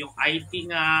tawag nito, yung IT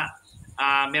nga.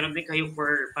 Meron din kayo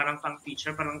for parang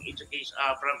pang-teacher, parang education,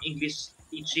 parang English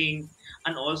teaching.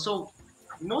 And also,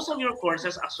 most of your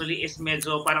courses actually is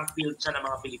medyo parang field siya ng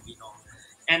mga Pilipino.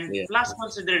 And plus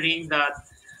considering that,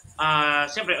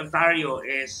 siyempre, Ontario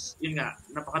is, yun nga,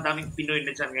 napakadaming Pinoy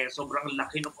na dyan ngayon. Sobrang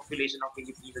laki ng population ng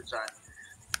Pilipino dyan.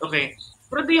 Okay.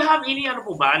 Pero do you have any,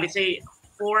 po ba, let's say,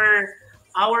 for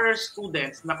our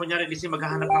students na kunyari, let's say,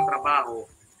 maghahanap ng trabaho,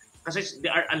 kasi they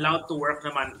are allowed to work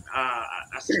naman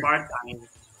as part-time.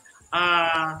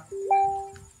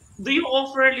 Do you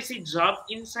offer, let's say, job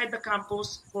inside the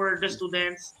campus for the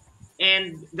students?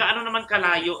 And gaano naman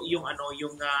kalayo yung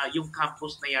yung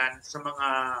campus na yan sa mga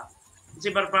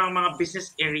parang mga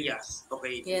business areas,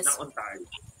 okay, ng Ontario?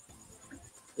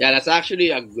 Yeah, that's actually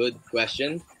a good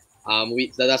question.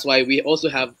 That's why we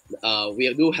also have we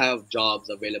do have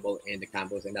jobs available in the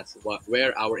campus, and that's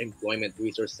where our employment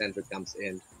resource center comes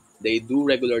in. They do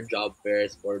regular job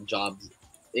fairs for jobs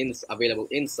available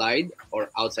inside or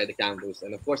outside the campus.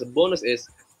 And of course, the bonus is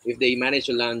if they manage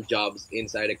to land jobs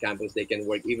inside the campus, they can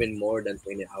work even more than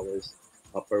 20 hours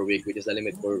per week, which is the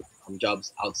limit for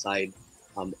jobs outside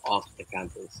of the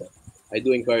campus. So I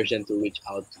do encourage them to reach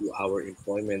out to our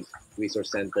employment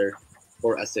resource center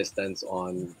for assistance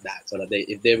on that, so that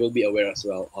they will be aware as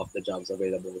well of the jobs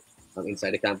available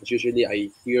inside the campus. Usually, I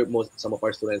hear some of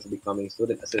our students becoming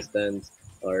student assistants,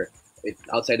 or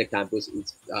outside the campus,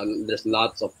 there's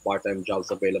lots of part-time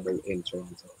jobs available in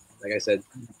Toronto. Like I said,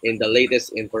 in the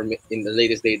latest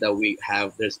data we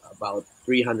have, there's about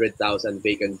 300,000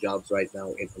 vacant jobs right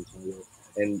now in Ontario,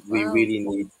 and we really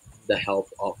need the help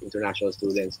of international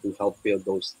students to help fill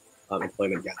those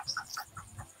employment gaps.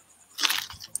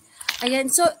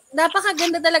 Ayan, so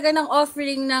napakaganda talaga ng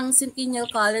offering ng Centennial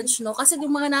College, no? Kasi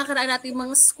yung mga nakaraan natin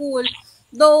mga school,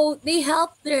 though they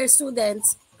help their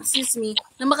students,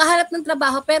 na makahanap ng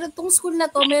trabaho, pero itong school na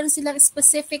to, meron silang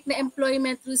specific na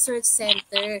employment research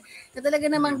center na talaga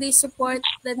namang they support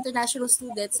the international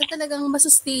students na talagang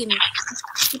masustain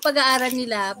yung pag-aaral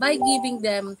nila by giving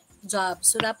them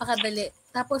jobs. So napakadali.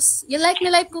 Tapos,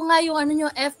 like ko nga yung nyo,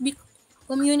 FB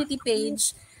community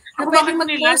page, na pwede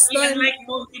mag-post doon. Like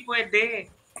mo, hindi pwede.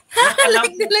 Not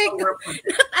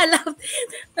allowed.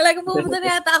 Talaga pumunta na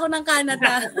yata ako ng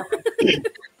Canada.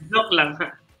 Joke lang.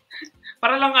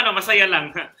 Para lang masaya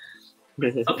lang.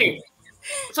 Okay.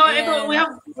 So ito, we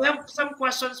have some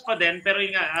questions pa din, pero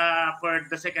yung for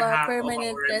the second half of our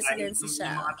live, yung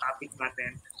mga topic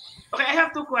natin. Okay, I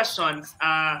have two questions.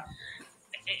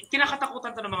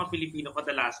 Kinakatakutan to ng mga Pilipino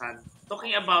kadalasan,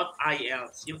 talking about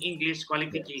IELTS, yung English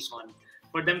qualification,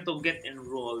 for them to get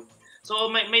enrolled.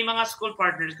 So may mga school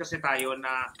partners kasi tayo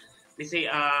na, let's say,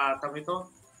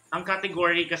 ang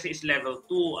category kasi is level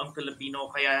 2 ang Filipino,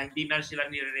 kaya hindi na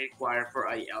sila nire-require for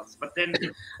IELTS. But then,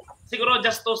 siguro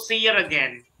just to say it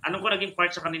again, anong ko naging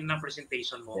part sa kanina ng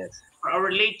presentation mo? Yes. For our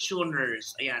late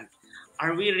tuners, ayan,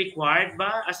 are we required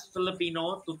ba as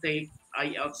Filipino to take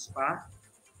IELTS pa?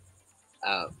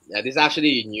 This is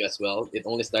actually new as well. It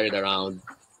only started around,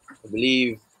 I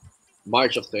believe,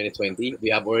 March of 2020. We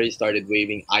have already started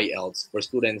waiving IELTS for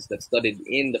students that studied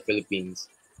in the Philippines.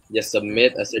 Just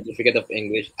submit a certificate of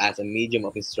English as a medium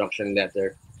of instruction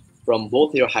letter from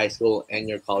both your high school and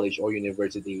your college or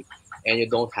university, and you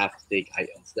don't have to take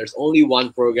IELTS. There's only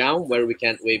one program where we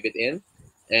can't waive it in,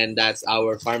 and that's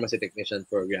our pharmacy technician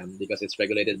program, because it's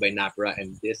regulated by NAPRA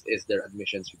and this is their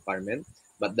admissions requirement.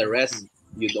 But the rest,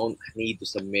 you don't need to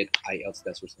submit IELTS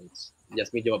test results.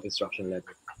 Just medium of instruction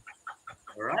letter.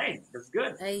 Alright, that's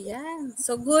good. Ayan.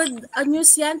 So good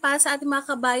news yan para sa ating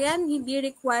mga kabayan. Hindi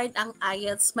required ang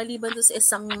IELTS maliban doon sa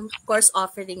isang course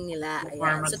offering nila.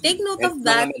 Ayan. So take note of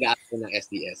that. Mag-a-apply ng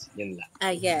SDS. Yun lang.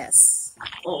 Yes.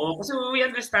 Oo, kasi we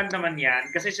understand naman yan.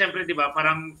 Kasi syempre, di ba,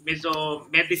 parang medyo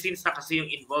medicines na kasi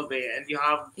yung involved and you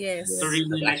have to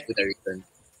really return.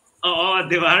 Oo,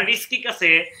 di ba? Risky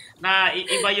kasi na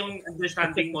iba yung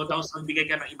understanding mo, tapos magbigay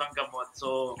ka ng ibang gamot.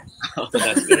 So,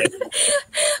 that's good.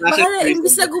 Baka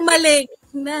imbis na gumaling,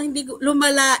 na hindi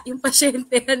lumala yung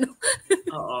pasyente.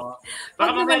 Oo. Baka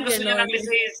mamaya gusto niya ng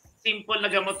simple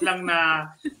na gamot lang na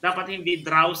dapat hindi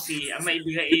drowsy. Ang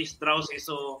maibigay is drowsy.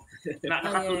 So,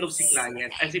 nakatulog si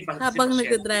client. Habang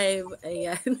nag-drive.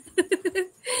 Ayan.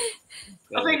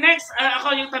 Okay, next,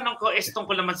 ako yung tanong ko is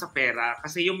tungkol naman sa pera.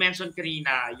 Kasi you mentioned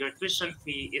kanina, your tuition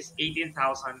fee is 18,000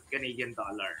 Canadian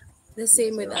dollar. The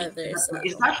same with others.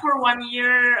 Is that for 1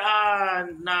 year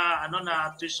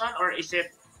na tuition, or is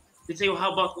it, let's say,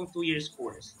 how about kung 2 years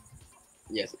course?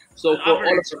 Yes. So for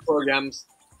all of the programs,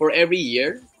 for every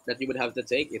year that you would have to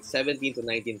take, it's 17 to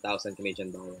 19,000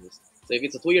 Canadian dollars. So if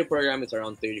it's a 2-year program, it's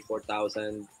around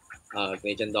 34,000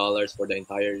 Canadian dollars for the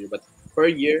entire year. But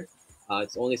per year,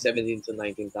 it's only 17 to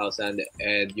 19,000,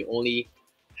 and you only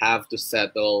have to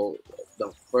settle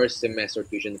the first semester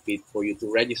tuition fee for you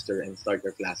to register and start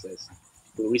your classes.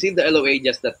 To receive the LOA,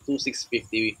 just that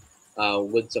 2,650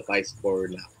 would suffice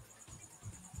for now.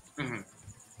 Mm-hmm.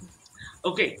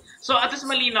 Okay, so at least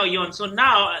malinaw yun. So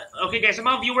now, okay guys, sa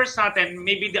mga viewers natin,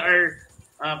 maybe they are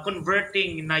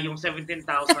converting na yung 17,000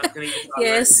 Canadian dollars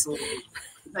yes. to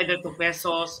either to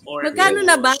pesos or... Magkano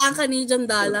na ba ang Canadian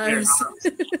dollars?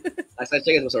 As I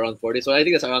checked, it was around 40. So I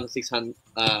think it's around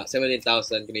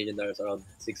 17,000 Canadian dollars, around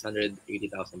 680,000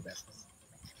 pesos.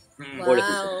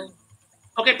 Wow.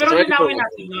 Okay, pero linawin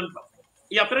natin yun.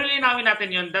 Yeah, pero linawin natin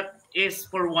yun. That is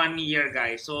for 1 year,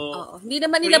 guys. So, hindi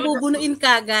naman nila bubunuin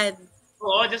kagad.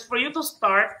 Oo, just for you to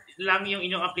start lang yung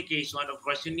inyong application, of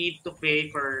course, you need to pay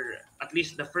for at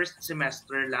least the first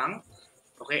semester lang.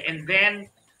 Okay, and then,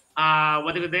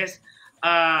 what do you do this?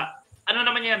 ano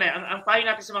naman yan ang payo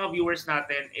natin sa mga viewers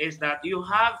natin is that you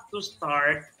have to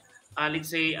start,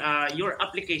 let's say, your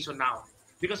application now.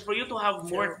 Because for you to have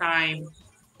more time,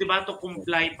 diba, to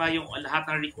comply pa yung lahat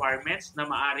ng requirements na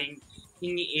maaring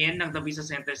hingiin ng The Visa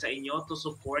Center sa inyo to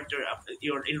support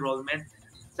your enrollment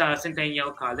sa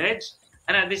Centennial College.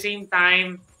 And at the same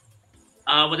time,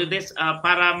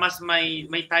 para mas may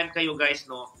time kayo guys,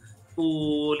 no, to,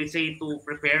 let's say, to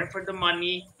prepare for the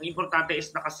money. Ang importante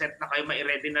is nakaset na kayo,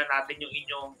 mai-ready na natin yung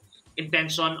inyong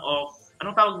intention of,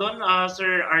 anong tawag doon,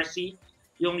 Sir RC?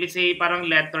 Yung, let's say, parang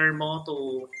letter mo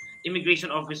to immigration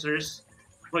officers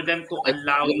for them to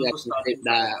allow you to study.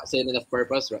 The statement of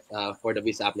purpose for the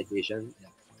visa application.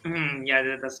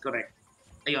 Yeah, that's correct.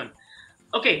 Ayun.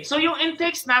 Okay, so yung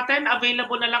intakes natin,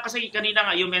 available na lang kasi kanina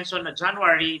nga, you mentioned na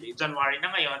January na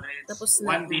ngayon. It's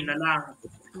one day na lang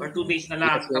or 2 days na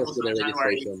lang. Tapos na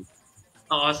January.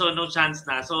 Oo, so no chance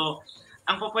na. So,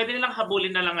 ang pwede nilang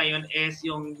habulin na lang ngayon is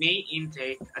yung May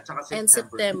intake at saka September. And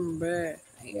September.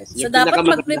 Yes. So, dapat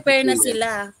mag-prepare na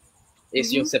sila.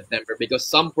 Is yung September because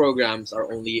some programs are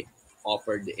only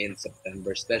offered in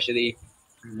September, especially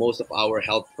most of our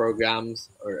health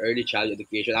programs or early childhood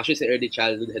education. Actually, say early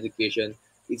childhood education,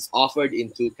 it's offered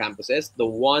in 2 campuses. The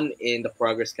one in the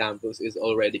Progress campus is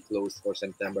already closed for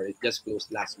September. It just closed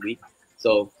last week.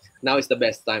 So now is the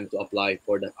best time to apply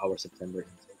for our September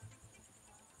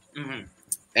intake.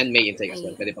 And May intake as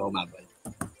well. Pwede pa humabay.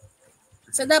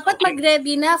 So, dapat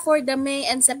mag-ready na for the May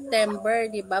and September,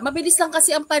 di ba? Mabilis lang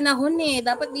kasi ang panahon eh.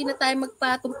 Dapat di na tayo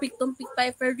magpatumpik-tumpik pa.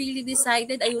 If we're really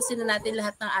decided, ayusin na natin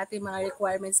lahat ng ating mga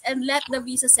requirements and let the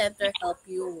Visa Center help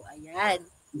you. Ayan.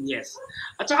 Yes.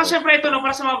 At saka syempre ito, no,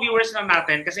 para sa mga viewers lang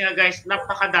natin, kasi nga guys,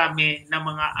 napakadami ng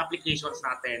mga applications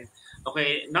natin.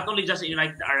 Okay, not only just in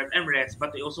United Arab Emirates,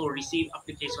 but we also receive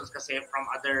applications kasi from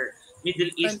other Middle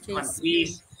East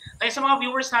countries. Kaya sa mga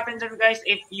viewers natin dyan guys,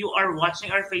 if you are watching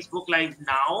our Facebook Live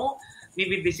now,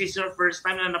 maybe this is your first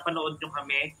time na napanood nyo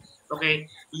kami, okay,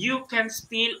 you can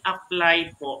still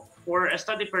apply po for a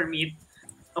study permit,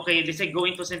 okay, let's say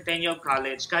going to Centennial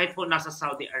College, kahit po nasa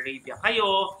Saudi Arabia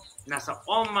kayo, nasa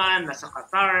Oman, nasa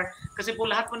Qatar, kasi po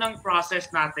lahat po ng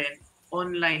process natin,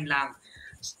 online lang.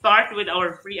 Start with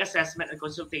our free assessment and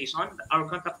consultation. Our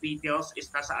contact details is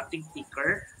nasa ating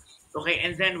ticker, okay,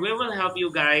 and then we will help you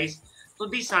guys to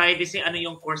decide ano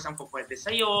yung course ang pwede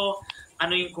sa'yo,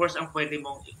 ano yung course ang pwede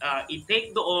mong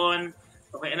i-take doon.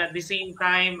 Okay, and at the same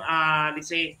time, let's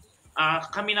say,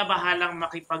 kami na bahalang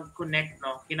makipag-connect,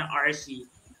 no, kina RC,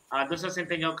 doon sa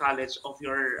Centennial College of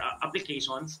your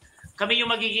applications. Kami yung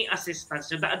magiging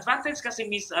assistants. The advantage kasi,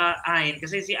 Miss Ayn,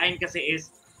 kasi si Ayn kasi is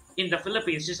in the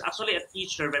Philippines, she's actually a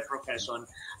teacher by profession.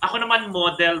 Ako naman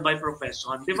model by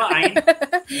profession. Di ba, Ayn?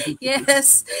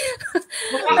 Yes.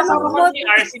 Kasama ko ni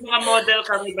RC, mga model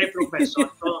kami by profession.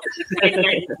 So,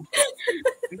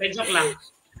 joke lang.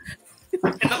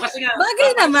 Ito kasi nga.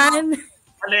 Bagay naman.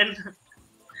 Alin,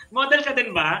 model ka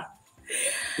din ba?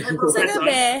 Sa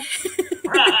gabi.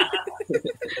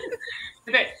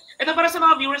 Okay. Ito para sa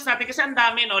mga viewers natin kasi ang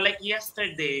dami, no? Like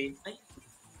yesterday,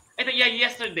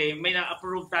 yesterday may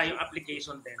na-approve tayong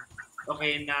application din.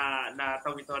 Okay, na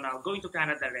tawag ito na going to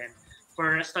Canada rin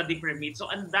for study permit.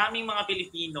 So ang daming mga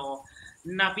Pilipino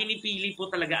na pinipili po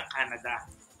talaga ang Canada.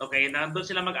 Okay, na doon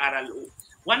sila mag-aral.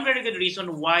 One very good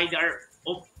reason why they are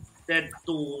opted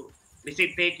to, let's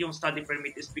say, take yung study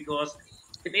permit is because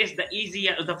it is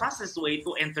the fastest way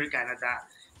to enter Canada.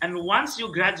 And once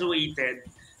you graduated,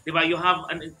 diba, you have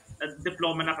a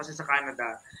diploma na kasi sa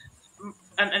Canada,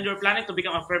 and you're planning to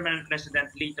become a permanent resident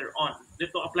later on,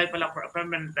 to apply pala for a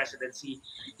permanent residency,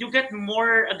 you get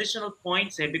more additional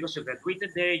points because you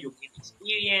graduated there, you gain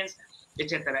experience,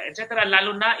 etc. etc.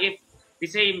 Lalo na if,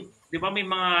 let's say, di ba may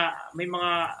mga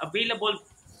available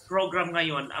program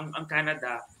ngayon ang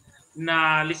Canada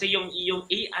na, let's say, yung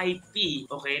AIP,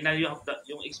 okay, na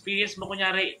yung experience mo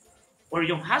kunyari, or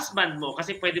yung husband mo,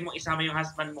 kasi pwede mong isama yung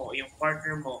husband mo o yung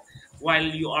partner mo while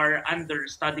you are under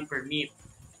study permit.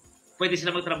 Pwede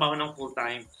sila magtrabaho ng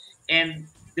full-time. And,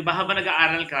 di ba, habang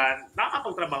nag-aaral ka,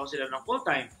 nakakapagtrabaho sila ng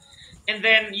full-time. And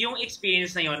then, yung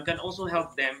experience na yon can also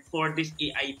help them for this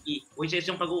AIP, which is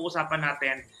yung pag-uusapan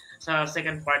natin sa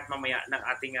second part mamaya ng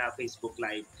ating Facebook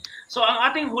Live. So, ang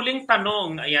ating huling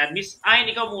tanong, ayan, Miss Ayn,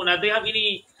 ikaw muna, do you have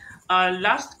any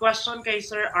last question kay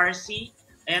Sir RC?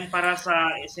 And para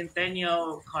sa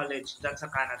Centennial College dyan sa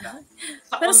Canada.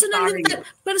 Sa personal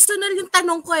yung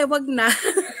tanong ko wag na.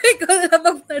 Ikaw na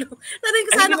magtanong. Tanong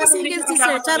ko sana kasi si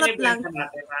Sir, charot lang.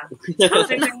 Sa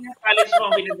Centennial College mo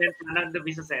ang binibenta ng The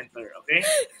Visa Center, okay?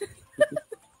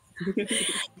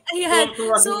 Ayan.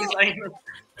 So,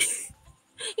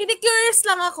 hindi curious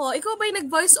lang ako. Ikaw ba yung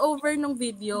nag-voice over ng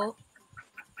video?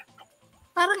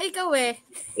 Parang ikaw eh.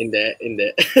 Hindi.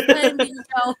 Hindi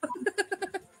ikaw.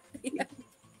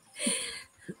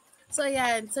 So,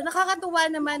 ayan. So, nakakatuwa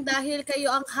naman dahil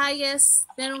kayo ang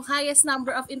merong highest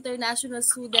number of international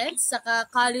students, saka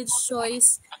college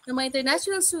choice ng mga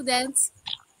international students.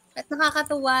 At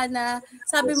nakakatuwa na,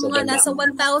 sabi mo nga, nasa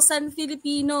 1,000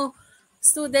 Filipino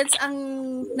students ang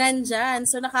nandyan.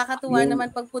 So, nakakatuwa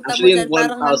naman pagpunta mo dyan,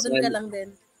 parang nandun ka lang din.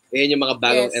 Yan yung mga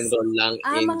bagong enroll lang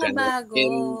in mga January. bago.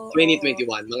 In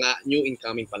 2021, mga new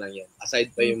incoming pa lang yan.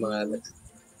 Aside pa yung mga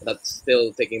that's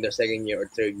still taking their second year or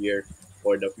third year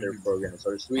for their program.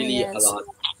 So it's really a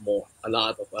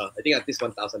lot of, I think at least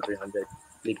 1,300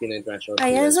 Filipino international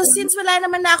students. So since wala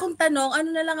naman na akong tanong, ano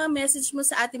na lang ang message mo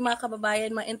sa ating mga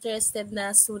kababayan, mga interested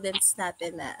na students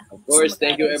natin na? Of course,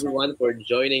 thank you everyone for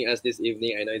joining us this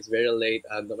evening. I know it's very late.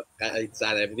 It's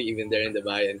sad, I'm even there in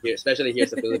Dubai, and here, especially here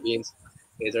in the Philippines.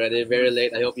 It's already very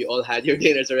late. I hope you all had your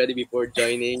dinners already before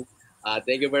joining.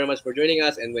 Thank you very much for joining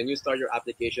us. And when you start your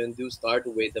application, do start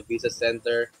with the Visa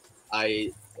Center.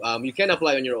 You can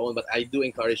apply on your own, but I do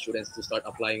encourage students to start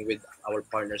applying with our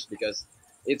partners because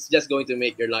it's just going to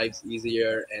make your lives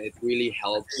easier, and it really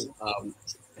helps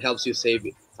you save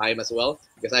time as well.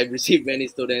 Because I've received many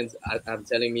students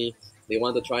telling me they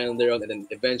want to try on their own, and then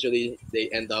eventually they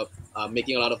end up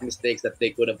making a lot of mistakes that they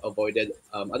could have avoided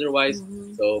otherwise.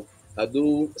 So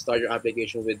do start your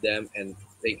application with them, and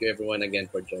thank you everyone again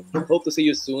for joining. Hope to see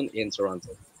you soon in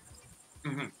Toronto.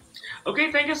 Okay,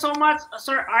 thank you so much,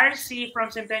 Sir RC from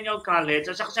Centennial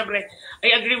College. At saka syempre,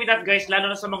 I agree with that, guys,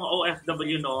 lalo na sa mga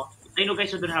OFW, no? I know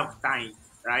guys, you don't have time,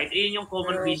 right? Iyon yung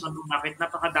common reason kung bakit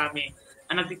napakadami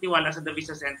ang nagtitiwala sa The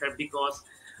Visa Center because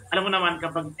alam mo naman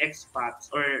kapag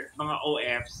expats or mga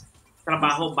OFs,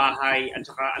 trabaho, bahay, at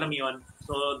saka alam mo yun,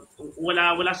 so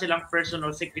wala silang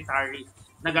personal secretary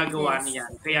na gagawa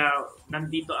niyan. Kaya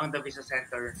nandito ang The Visa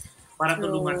Center para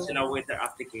tulungan sila with their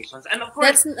applications. And of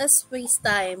course, that's a waste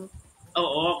time.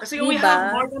 Oo, kasi we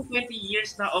have more than 20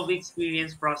 years na of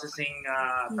experience processing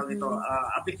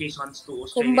applications to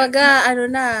Australia.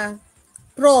 Kumbaga,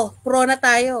 pro na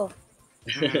tayo.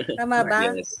 Tama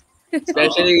ba? Yes.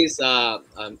 Especially sa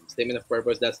statement of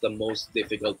purpose, that's the most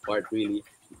difficult part really,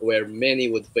 where many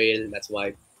would fail. That's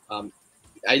why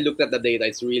I looked at the data.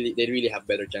 They really have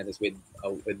better chances with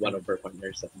one of our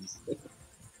partners at least.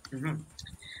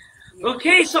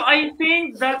 Okay, so I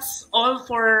think that's all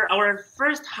for our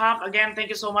first half. Again,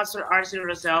 thank you so much, Sir RC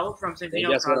Rosell from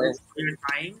Centennial College for your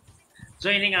time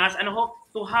joining us, and hope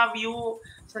to have you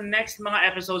sa next mga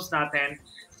episodes natin.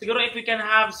 Siguro if we can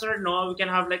have, Sir, we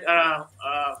can have like a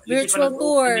virtual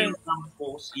tour.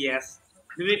 Yes,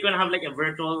 maybe we can have like a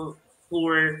virtual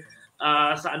tour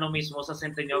sa mismo sa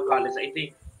Centennial College. I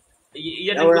think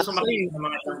yan ang gusto makikita ng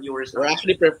mga viewers. We're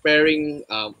actually preparing.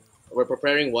 We're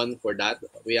preparing one for that.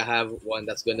 We have one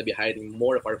that's going to be hiding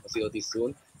more of our facilities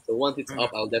soon. So once it's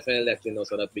up, I'll definitely let you know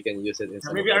so that we can use it in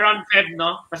some maybe around Feb,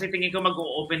 no? Kasi tingin ko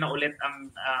mag-o-open na ulit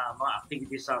ang mga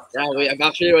activities sa. Yeah, I've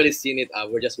actually already seen it.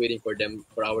 We're just waiting for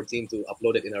our team to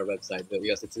upload it in our website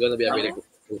because it's going to be a really good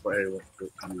tool for everyone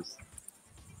to use.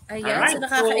 Ayan, so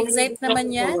nakaka-excite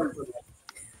naman yan.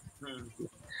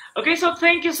 Okay, so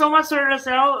thank you so much, Sir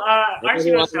Rosell.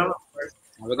 RC Rosell, of course.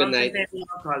 Have a good night.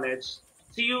 Centennial College.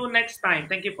 See you next time.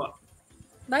 Thank you po.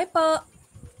 Bye po.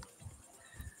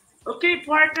 Okay,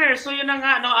 partner. So yun na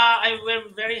nga,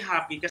 I'm very happy